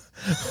Gunklebuck?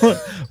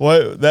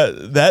 What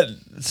that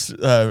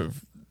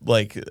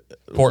like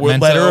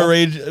Portmanteau? letter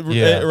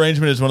Yeah.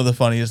 arrangement is one of the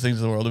funniest things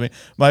in the world to me.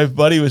 My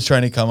buddy was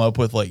trying to come up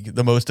with like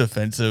the most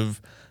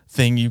offensive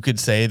thing you could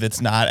say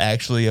that's not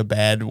actually a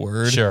bad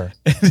word. Sure.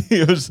 And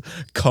it was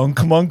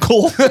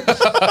kunkmunkle.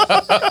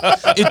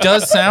 It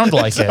does sound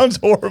like it. Sounds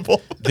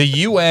horrible. The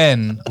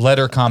UN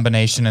letter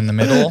combination in the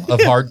middle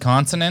of hard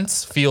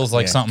consonants feels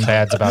like something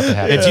bad's about to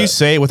happen. If you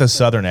say it with a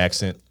southern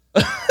accent,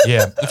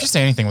 Yeah. If you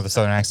say anything with a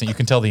southern accent, you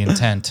can tell the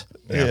intent.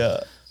 Yeah.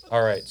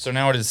 All right. So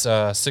now it is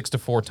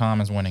 6-4. Tom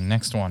is winning.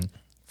 Next one.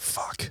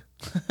 fuck.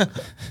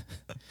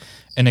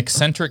 An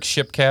eccentric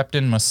ship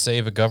captain must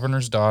save a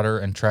governor's daughter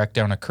and track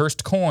down a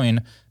cursed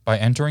coin by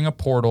entering a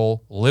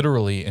portal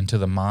literally into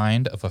the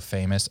mind of a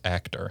famous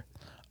actor.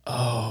 Wait,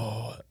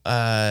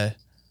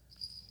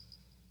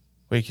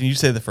 can you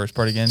say the first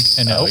part again?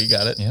 Nope. You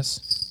got it.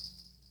 Yes.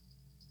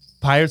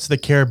 Pirates of the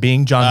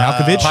Caribbean, John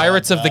Malkovich.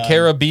 Pirates of the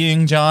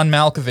Caribbean, John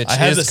Malkovich I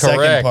had is the correct.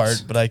 second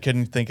part, but I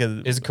couldn't think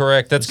of Is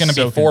correct. That's going to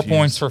be So 4 confused.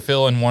 points for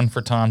Phil and 1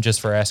 for Tom just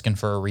for asking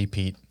for a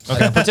repeat.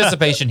 Okay.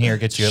 Participation here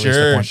gets you at least a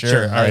Sure, point.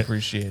 sure. I right.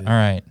 appreciate it. All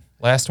right.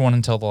 Last one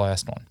until the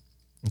last one.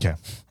 Okay.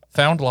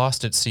 Found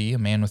lost at sea, a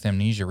man with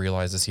amnesia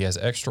realizes he has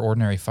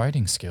extraordinary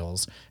fighting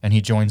skills, and he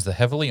joins the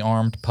heavily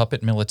armed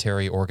puppet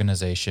military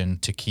organization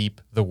to keep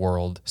the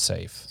world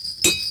safe.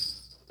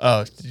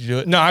 Oh, did you do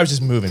it? No, I was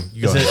just moving.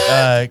 You Is go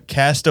ahead. it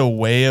Cast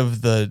Away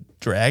of the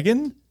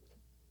Dragon?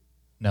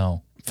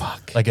 No.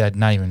 Fuck. Like,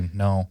 not even,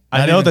 no. I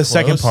not know even the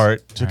second close?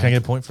 part. So can I get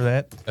a point for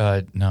that?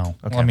 No.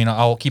 Okay. Well, I mean,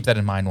 I'll keep that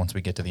in mind once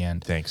we get to the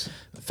end. Thanks.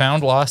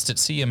 Found lost at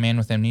sea, a man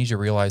with amnesia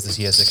realizes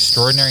he has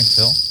extraordinary...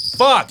 Phil?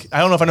 Fuck!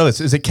 I don't know if I know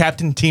this. Is it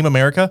Captain Team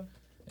America?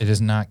 It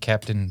is not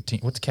Captain Team.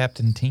 What's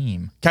Captain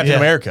Team? Captain Yeah.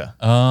 America.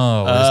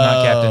 Oh, it is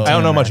not Captain Team. I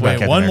don't know much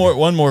America. about Wait, Captain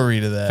one more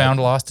read of that.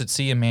 Found lost at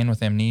sea, a man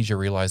with amnesia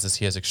realizes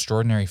he has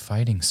extraordinary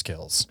fighting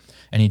skills,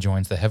 and he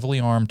joins the heavily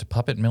armed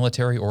puppet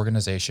military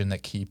organization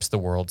that keeps the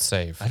world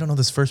safe. I don't know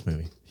this first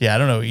movie. Yeah, I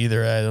don't know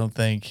either. I don't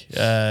think.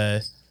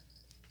 All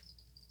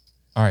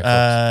right,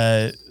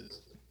 folks.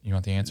 You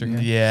want the answer here?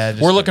 Yeah.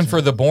 just- We're looking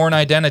for the Born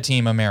Identity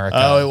Team America.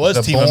 Oh, it was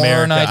The Team Born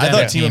America. I thought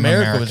Identity Team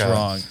America was America.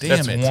 wrong. Damn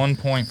That's it. 1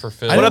 point for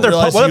Phil. I didn't other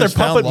realize what he other was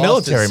found puppet lost at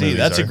military sea. movies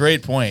That's a are?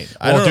 great point.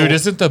 I Well, don't dude, know.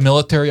 isn't the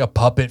military a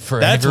puppet for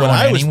That's what everyone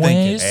I was thinking.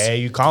 anyways? Hey,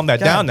 you calm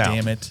that God down now.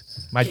 damn it.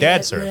 My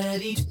dad served.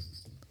 Ready to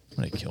I'm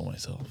going to kill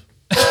myself.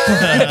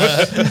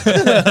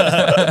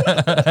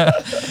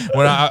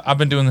 When I've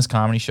been doing this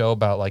comedy show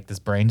about like this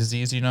brain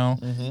disease, you know,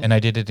 and I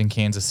did it in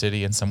Kansas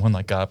City, and someone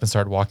like got up and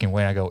started walking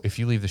away. And I go, if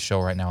you leave the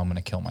show right now, I'm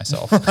going to kill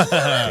myself.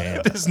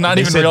 Damn. It's not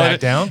They even sit really back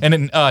down? And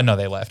it, no,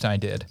 they left. And I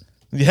did.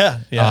 Yeah.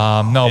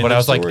 Yeah. No, End but of I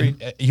was story.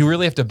 like, you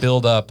really have to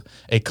build up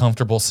a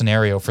comfortable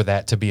scenario for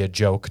that to be a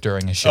joke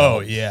during a show. Oh,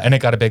 yeah. And it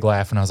got a big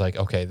laugh, and I was like,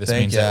 okay, this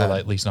Thank means that God. we're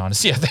at least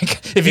honest. Yeah, I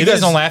think if you It guys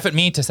is- don't laugh at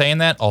me to saying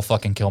that, I'll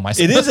fucking kill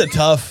myself. It is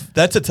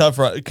that's a tough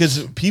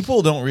because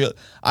people don't real.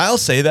 I'll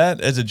say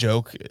that as a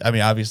joke. I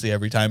mean, obviously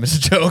every time it's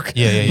a joke.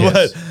 Yeah.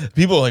 But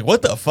people are like,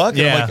 "What the fuck?"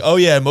 And I'm Yeah. like, "Oh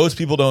yeah, most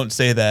people don't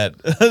say that."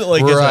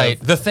 Like, as a- Right.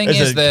 The thing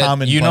as is a that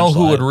common you know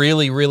who would punchline.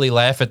 really, really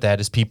laugh at that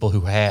is people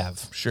who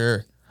have.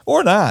 Sure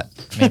or not.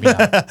 Maybe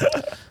not.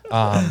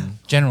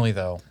 Generally,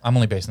 though, I'm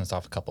only basing this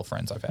off a couple of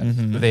friends I've had.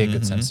 They had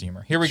good sense of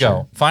humor. Here we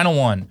go. Final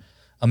one.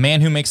 A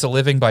man who makes a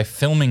living by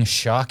filming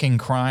shocking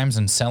crimes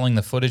and selling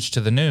the footage to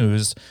the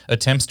news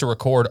attempts to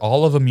record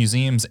all of a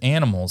museum's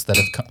animals that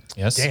have come.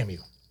 Yes? Damn you.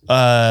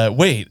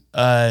 Wait.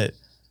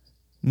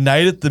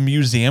 Night at the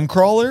Museum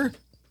Crawler?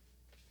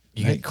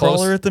 You get Nightcrawler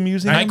close. at the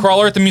museum?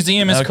 Nightcrawler at the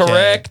museum is Okay.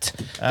 correct.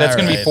 That's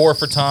going to be right. 4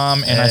 for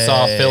Tom, and I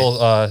saw Hey.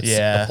 Phil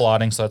Yeah.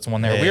 applauding, so that's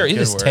one there. Hey, It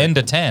good is work.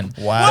 10-10.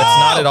 Wow. That's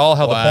not at all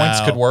how the points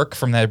Wow. could work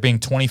from there being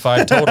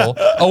 25 total.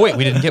 Oh, wait,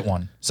 we didn't get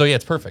one. So, yeah,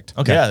 it's perfect.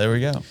 Okay. Yeah, there we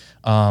go.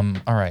 All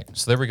right,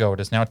 so there we go. It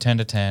is now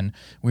 10-10.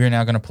 We are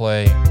now going to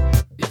play.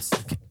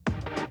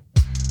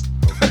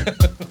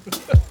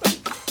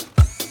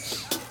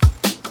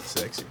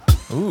 Sexy.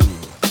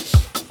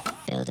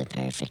 Build a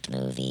perfect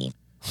movie.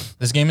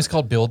 This game is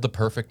called Build the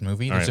Perfect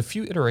Movie. There's right. a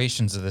few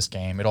iterations of this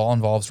game. It all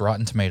involves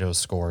Rotten Tomatoes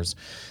scores.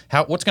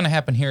 What's going to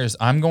happen here is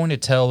I'm going to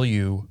tell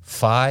you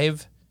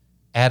 5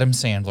 Adam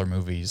Sandler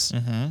movies.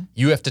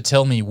 You have to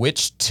tell me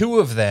which 2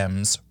 of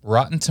them's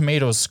Rotten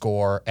Tomatoes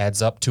score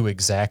adds up to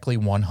exactly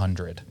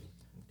 100.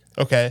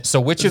 Okay.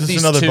 So which Is of this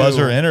these another 2,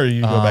 buzzer in, or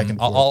you go back and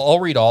forth? I'll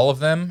read all of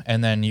them,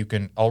 and then you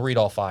can. I'll read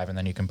all 5, and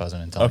then you can buzz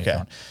in and tell me. Okay. If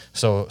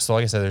you want. So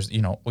like I said, there's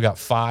we got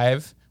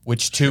 5.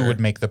 Which 2 would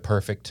make the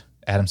perfect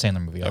Adam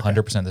Sandler movie?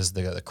 100%. This is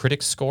the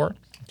critics score.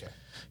 Okay.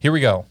 Here we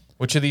go.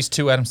 Which of these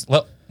 2 Adams?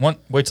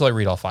 Wait till I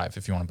read all 5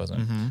 if you want to buzz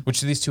in.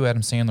 Which of these 2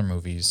 Adam Sandler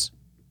movies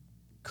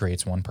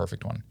creates one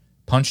perfect one?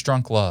 Punch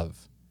Drunk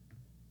Love,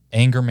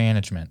 Anger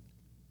Management,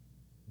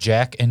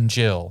 Jack and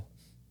Jill,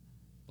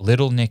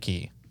 Little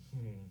Nicky,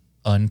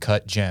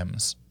 Uncut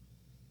Gems.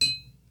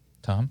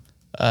 Tom?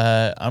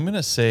 I'm going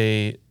to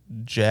say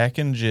Jack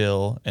and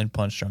Jill and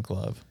Punch Drunk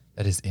Love.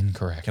 That is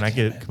incorrect. Can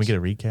we get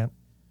a recap?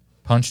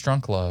 Punch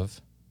Drunk Love,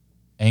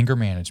 Anger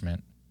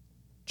Management,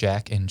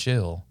 Jack and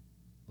Jill,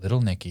 Little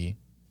Nicky,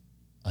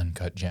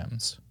 Uncut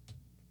Gems.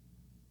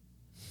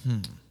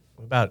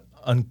 What about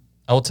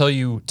I will tell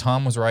you,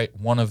 Tom was right.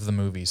 One of the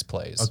movies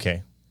plays.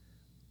 Okay.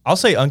 I'll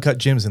say Uncut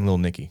Gems and Little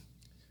Nicky.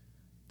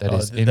 That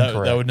is That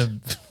incorrect.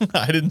 wouldn't have.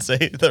 I didn't say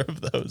either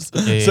of those.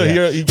 Yeah, So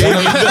yeah. you gave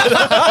me.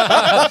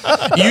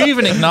 You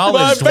even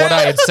acknowledged what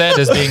I had said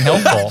as being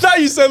helpful.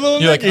 You said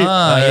Little You're like,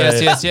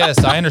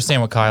 yes. I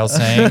understand what Kyle's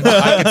saying.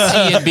 I could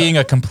see it being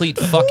a complete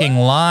fucking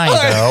lie,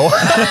 though.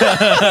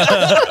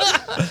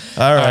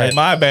 All right.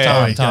 My bad.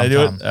 Tom, Can I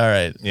do Tom. it? All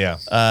right. Yeah.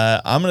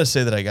 I'm going to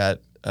say that I got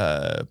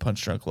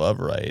Punch Drunk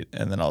Love right,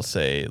 and then I'll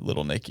say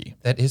Little Nicky.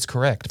 That is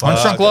correct.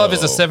 Punch Drunk Love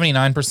is a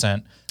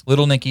 79%.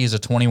 Little Nicky is a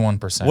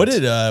 21%. What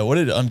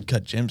did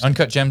Uncut Gems?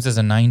 Uncut Gems is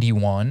a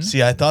 91.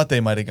 See, I thought they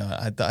might have gone.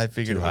 I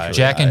figured it was really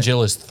Jack high. and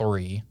Jill is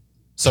 3.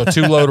 So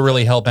too low to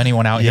really help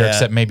anyone out here Yeah.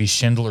 except maybe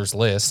Schindler's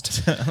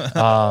List.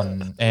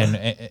 And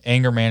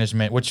Anger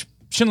Management, which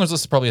Schindler's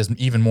List probably has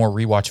even more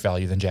rewatch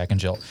value than Jack and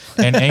Jill.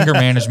 And Anger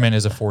Management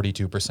is a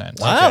 42%.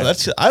 Wow,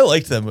 I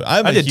liked them.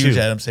 I'm a did huge too.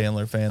 Adam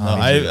Sandler fan, though.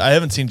 I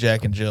haven't seen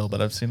Jack and Jill,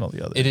 but I've seen all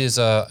the others. It is,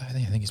 I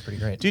think he's pretty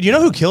great. Dude, you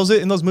know who kills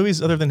it in those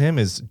movies other than him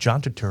is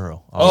John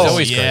Turturro. Oh,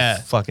 always yeah.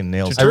 Fucking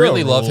nails I it.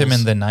 really love rules. him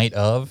in The Night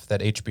Of,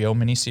 that HBO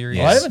miniseries.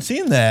 Oh, I haven't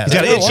seen that. He's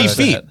got I gotta itchy watch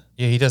feet. that.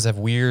 Yeah, he does have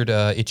weird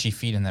itchy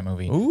feet in that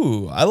movie.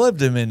 Ooh, I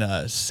loved him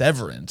in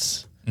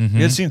Severance. You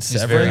had seen He's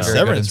Severance?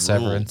 very good in Severance,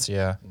 ruled. Severance,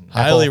 yeah.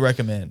 Highly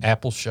recommend.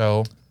 Apple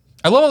Show.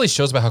 I love all these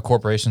shows about how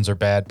corporations are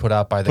bad, put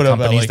out by the Put out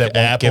by, companies like,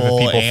 that won't give Apple,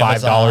 people $5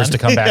 Amazon. to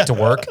come back to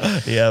work.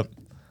 Yep.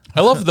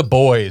 I love The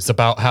Boys,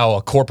 about how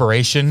a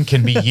corporation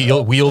can be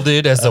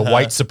wielded as a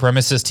white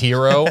supremacist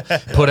hero,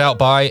 put out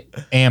by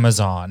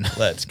Amazon.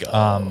 Let's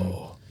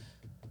go.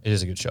 It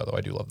is a good show, though.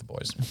 I do love The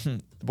Boys.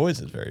 The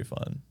Boys is very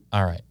fun.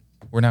 All right.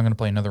 We're now going to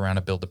play another round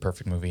of Build the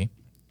Perfect Movie,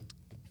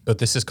 but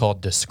this is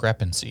called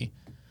Discrepancy.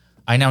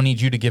 I now need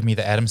you to give me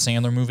the Adam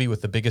Sandler movie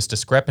with the biggest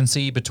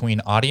discrepancy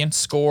between audience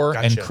score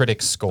and Gotcha.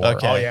 critic score.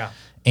 Okay. Oh, yeah.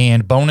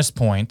 And bonus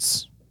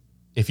points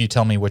if you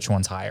tell me which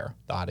one's higher,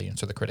 the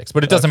audience or the critics.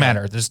 But it doesn't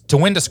matter. To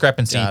win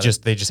discrepancy, Got it.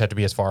 they just have to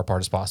be as far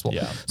apart as possible.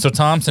 Yeah. So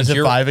Tom, since Is it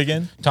you're 5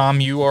 again?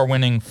 Tom, you are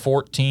winning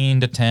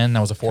 14-10. That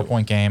was a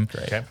 4-point game.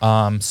 Great.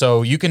 Okay.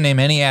 So you can name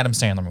any Adam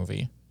Sandler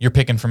movie. You're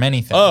picking from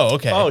anything. Oh,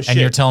 okay. Oh, And shit.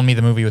 you're telling me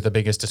the movie with the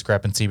biggest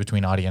discrepancy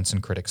between audience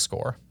and critic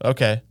score.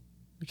 Okay.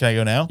 Can I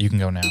go now? You can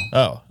go now.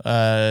 Oh,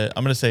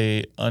 I'm going to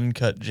say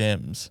Uncut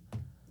Gems.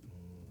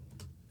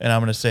 And I'm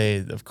going to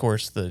say, of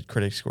course, the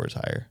critic score is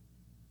higher.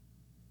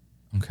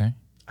 Okay.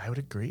 I would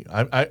agree.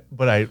 I thought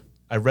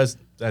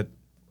the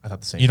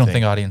same. You don't thing.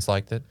 think audience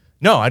liked it?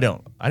 No, I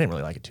don't. I didn't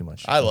really like it too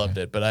much. I loved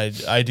it, but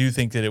I do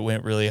think that it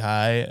went really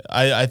high.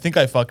 I think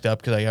I fucked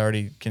up because I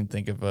already can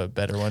think of a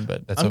better one,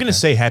 but That's I'm okay. gonna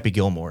say Happy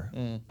Gilmore.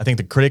 I think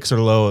the critics are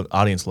low.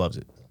 Audience loves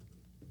it.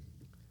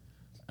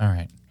 All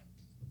right.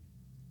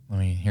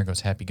 Here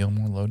goes Happy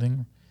Gilmore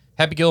loading.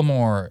 Happy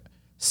Gilmore,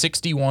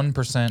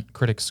 61%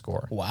 critic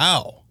score.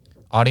 wow.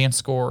 Audience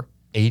score,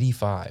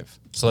 85.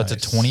 So that's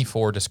Nice. a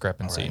 24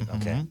 discrepancy.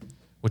 Okay.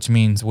 Which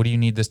means, what do you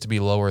need this to be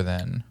lower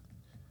than?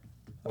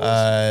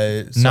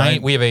 So I-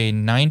 We have a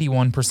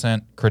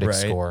 91% critic Right.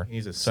 score.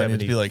 He's a so I need to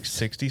 70, be like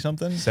 60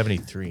 something.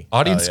 73.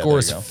 Audience Oh, yeah, score there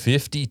is you go.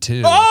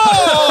 52.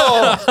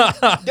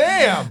 Oh,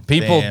 damn!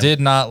 People Damn. did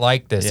not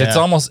like this. Yeah.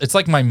 It's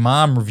like my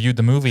mom reviewed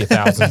the movie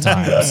 1,000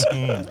 times.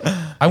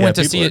 I went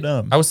to people see are it.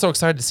 dumb. I was so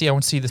excited to see. I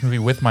went to see this movie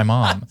with my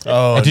mom.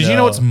 Oh, and did you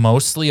know no. it's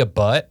mostly a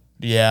butt?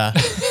 Yeah,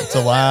 it's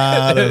a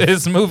lot of.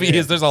 This movie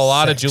is there's a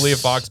lot of sex. Julia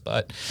Fox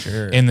butt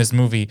Sure. in this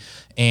movie,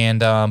 and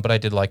but I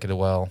did like it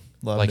well.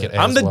 Loved like it. it.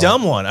 I'm as the well.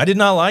 dumb one. I did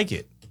not like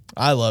it.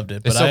 I loved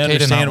it, but It's I okay to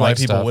understand not why like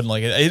people stuff. wouldn't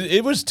like it.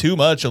 It was too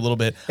much a little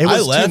bit. It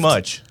was I left, too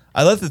much.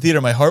 I left the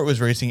theater. My heart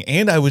was racing,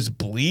 and I was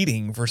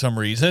bleeding for some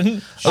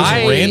reason.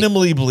 I I- was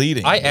randomly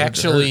bleeding. I It hurt.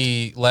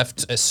 actually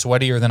left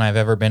sweatier than I've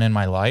ever been in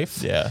my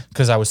life. Yeah.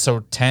 Because I was so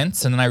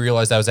tense, and then I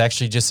realized I was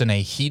actually just in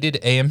a heated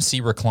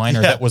AMC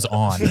recliner that was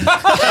on.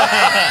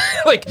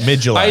 Like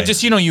Mid-July. I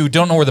just, you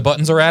don't know where the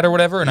buttons are at or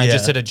whatever, and I Yeah.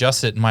 just had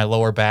adjusted, and my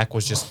lower back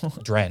was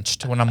just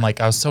drenched. When I'm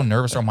like, I was so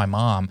nervous around my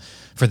mom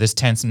for this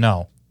tense.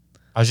 No,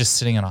 I was just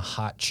sitting in a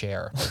hot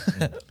chair.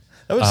 That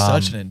was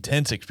such an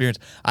intense experience.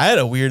 I had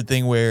a weird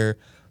thing where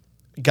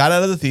got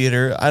out of the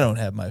theater. I don't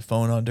have my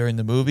phone on during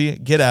the movie.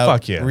 Get out.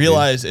 Fuck yeah,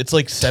 Realize it's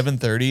like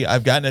 7:30.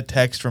 I've gotten a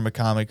text from a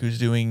comic who's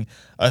doing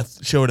a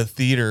show at a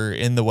theater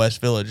in the West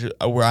Village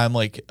where I'm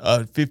like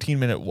a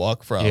 15-minute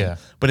walk from. Yeah.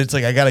 But it's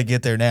like I got to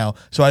get there now.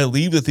 So I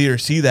leave the theater,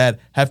 see that,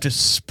 have to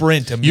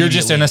sprint immediately. You're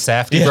just in a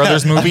Safdie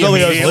Brothers movie I felt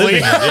like I was immediately.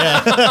 living it,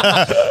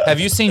 yeah. Have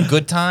you seen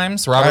Good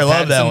Times? Robert I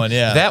love that Pattinson? one,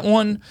 yeah. That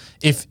one,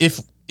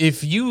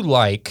 if you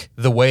like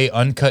the way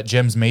Uncut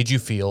Gems made you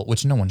feel,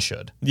 which no one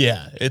should,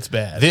 Yeah, it's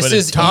bad. This but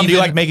is it's Tom, do you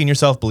even- like making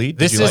yourself bleed? Did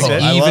this you is like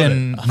that? I love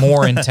even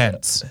more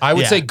intense. I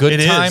would Yeah, say Good it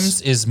is.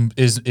 Times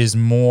is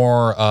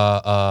more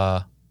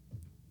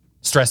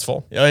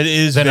stressful. It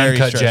is than very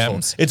Uncut stressful.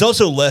 Gems. It's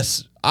also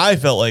less. I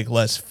felt like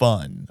less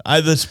fun.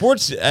 The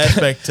sports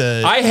aspect.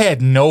 I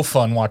had no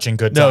fun watching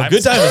Good No, Times.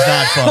 Good Time is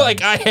not fun.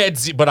 Like I had,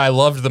 but I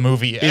loved the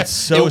movie. It's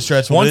so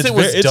stressful, Once but it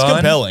was it's done,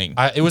 compelling.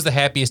 It was the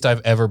happiest I've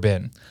ever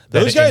been.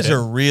 that Those it guys ended.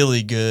 are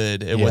really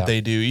good at Yeah. what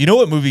they do. You know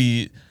what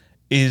movie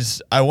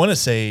is? I want to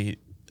say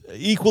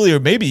equally or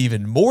maybe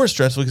even more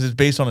stressful because it's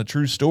based on a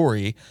true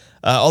story.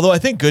 Although I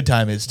think Good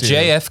Time is too.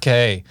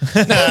 JFK.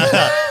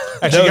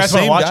 Actually, No, you guys want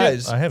same to watch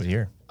guys. it? I have it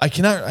here. I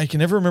can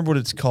never remember what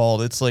it's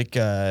called. It's like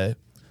I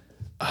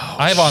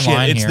have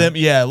online it's here. them.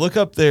 Yeah, look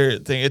up their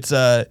thing. It's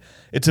a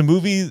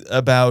movie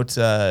about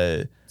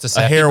a a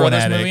Safdie heroin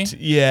Brothers addict.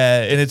 movie?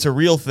 Yeah, and it's a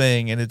real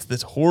thing, and it's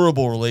this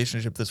horrible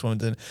relationship this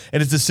woman's in,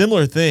 and it's a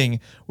similar thing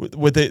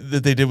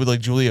that they did with like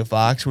Julia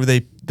Fox, where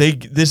they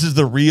this is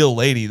the real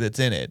lady that's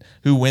in it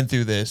who went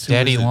through this. who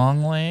Daddy was a-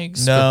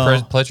 Longlegs. No.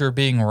 The pleasure of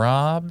being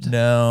robbed.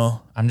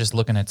 No, I'm just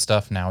looking at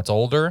stuff now. It's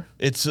older.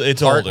 it's older.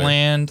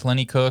 Heartland,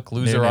 Lenny Cook,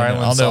 Loser No.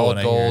 Island, I'll know when Solid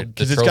I hear it, Gold,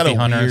 'cause The it's got Trophy a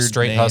Hunter, weird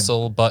Straight name.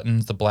 Hustle,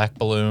 Buttons, The Black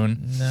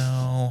Balloon.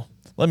 No,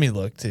 let me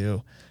look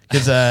too,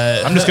 because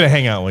I'm just gonna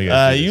hang out while you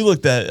guys do this. you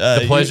looked at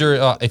The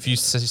pleasure. If you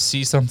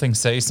see something,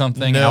 say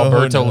something. No,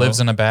 Alberto no. lives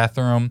in a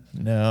bathroom.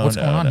 No, What's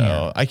no, going on no.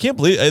 here? I can't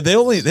believe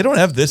they don't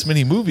have this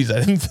many movies. I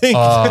didn't think.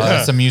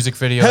 It's a music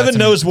video. Heaven That's a-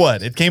 knows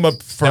what it came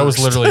up first. That was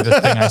literally the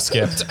thing I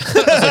skipped. I was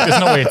like, there's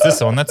no way it's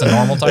this one. That's a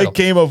normal title. It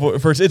came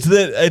up first.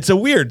 It's a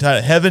weird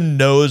title. Heaven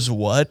knows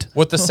what.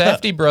 With the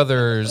Safdie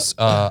brothers,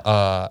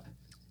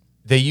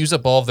 they use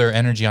up all of their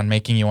energy on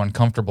making you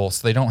uncomfortable,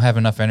 so they don't have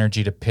enough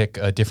energy to pick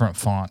a different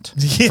font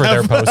for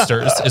their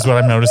posters. Is what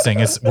I'm noticing.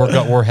 Is we're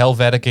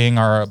Helveticing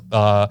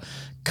our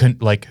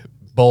like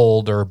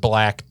bold or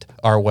blacked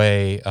our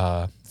way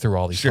through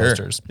all these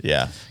posters.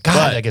 Yeah. God,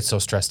 But- I get so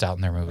stressed out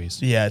in their movies.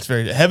 Yeah, it's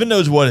very. Heaven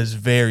knows what is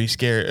very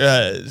scary,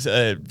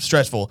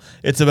 stressful.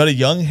 It's about a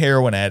young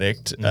heroin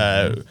addict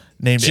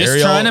named Just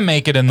Ariel. trying to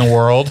make it in the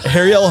world.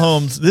 Ariel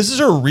Holmes. This is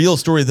a real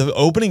story. The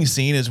opening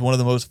scene is one of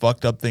the most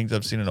fucked up things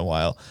I've seen in a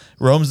while.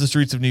 Roams the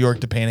streets of New York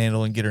to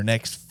panhandle and get her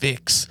next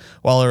fix,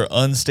 while her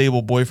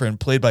unstable boyfriend,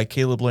 played by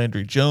Caleb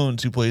Landry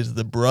Jones, who plays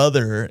the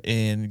brother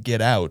in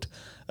Get Out,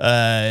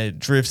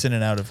 drifts in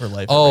and out of her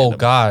life. at Oh random.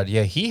 God,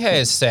 yeah, he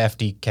has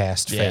Safdie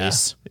cast Yeah.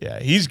 face. Yeah,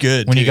 he's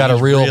good. When you too. got a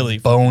He's real really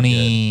fucking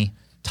bony,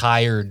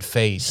 tired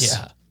face.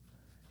 good.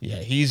 Yeah,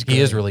 he's good. He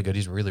is really good.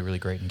 He's really, really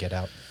great in Get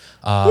Out.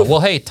 Well,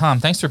 hey, Tom,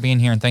 thanks for being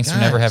here, and thanks for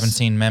never Guys. having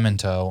seen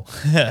Memento.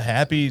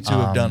 happy to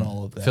have done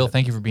all of that. Phil,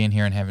 thank you for being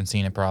here and haven't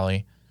seen it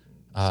probably.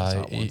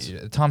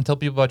 Tom, tell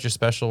people about your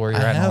special, where you're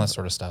at, and all have that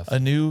sort of stuff. a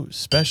new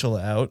special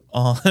out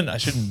on. I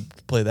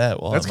shouldn't play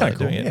that while That's I'm kinda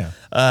cool, doing it. yeah.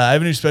 I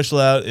have a new special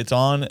out.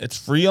 It's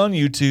free on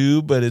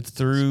YouTube, but it's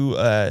through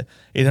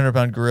 800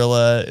 Pound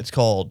Gorilla. It's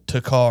called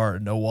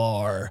Thakkar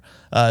Noir,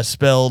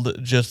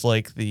 spelled just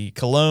like the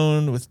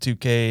cologne with 2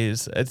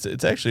 Ks.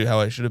 It's actually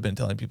how I should have been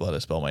telling people how to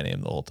spell my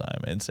name the whole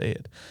time and say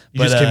it.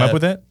 You just came up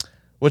with that?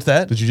 What's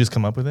that? Did you just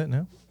come up with it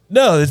now?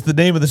 No, it's the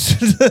name of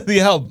the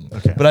album.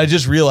 Okay. But I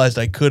just realized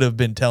I could have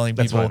been telling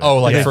people. fine. Oh,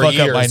 like to for fuck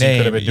years up my you name.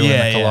 could have been doing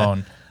the cologne.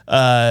 You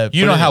but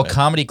know how anyway.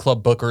 comedy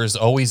club bookers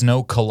always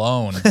know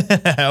cologne.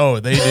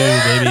 Oh, they do,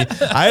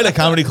 baby. I had a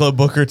comedy club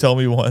booker tell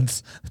me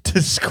once to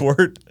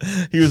squirt.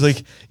 He was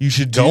like, "You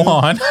should Go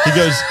on." He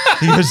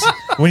goes,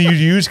 when you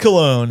use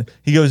cologne,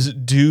 he goes,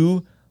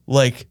 do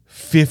like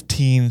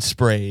 15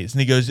 sprays. And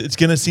he goes, it's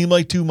going to seem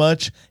like too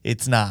much.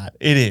 It's not.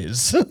 It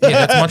is. Yeah,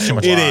 that's much too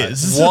much. It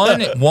is.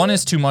 One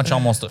is too much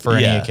almost for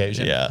any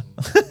occasion. Yeah.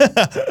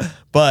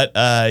 But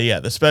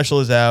the special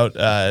is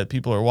out.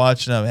 People are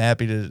watching. I'm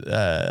happy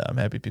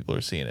people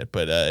are seeing it.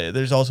 But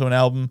there's also an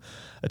album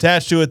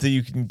attached to it that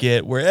you can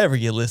get wherever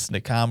you listen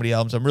to comedy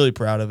albums. I'm really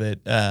proud of it.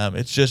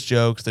 It's just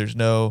jokes. There's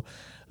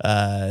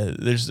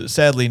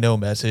sadly no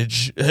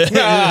message. That's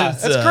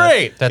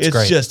great. That's it's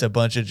great. just a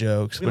bunch of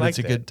jokes, but like it's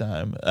a that. good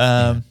time.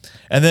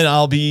 And then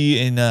I'll be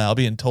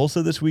in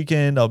Tulsa this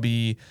weekend. I'll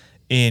be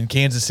in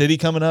Kansas City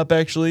coming up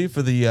actually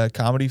for the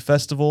comedy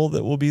festival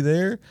that will be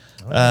there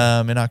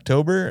in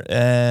October.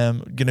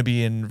 Gonna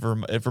be in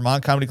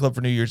Vermont Comedy Club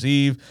for New Year's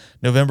Eve.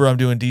 November I'm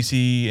doing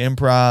DC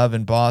Improv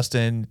in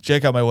Boston.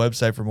 Check out my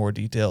website for more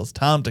details.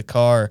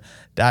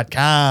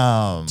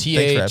 TomThakkar.com.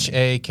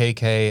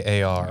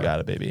 THAKKAR. You got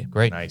it, baby.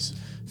 Great. Nice.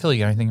 Phil, you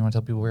got anything you want to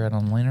tell people we're at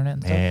on the internet?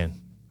 And stuff? Man,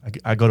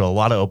 I go to a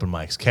lot of open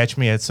mics. Catch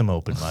me at some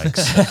open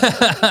mics.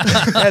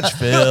 Catch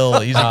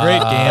Phil. He's a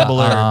great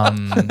gambler.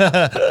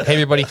 Hey,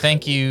 everybody,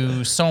 thank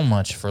you so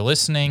much for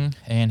listening,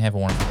 and have a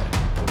wonderful day.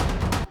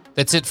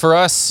 That's it for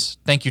us.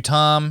 Thank you,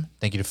 Tom.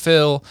 Thank you to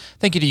Phil.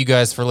 Thank you to you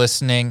guys for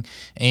listening,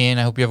 and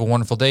I hope you have a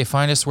wonderful day.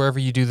 Find us wherever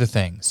you do the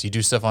things. You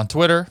do stuff on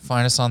Twitter,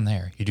 find us on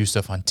there. You do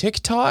stuff on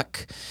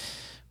TikTok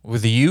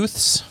with the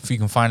youths, if you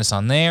can find us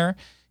on there.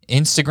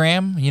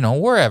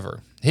 Instagram,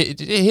 wherever.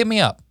 Hit me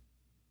up.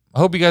 I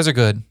hope you guys are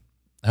good.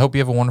 I hope you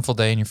have a wonderful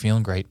day and you're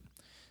feeling great.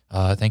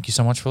 Thank you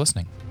so much for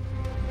listening.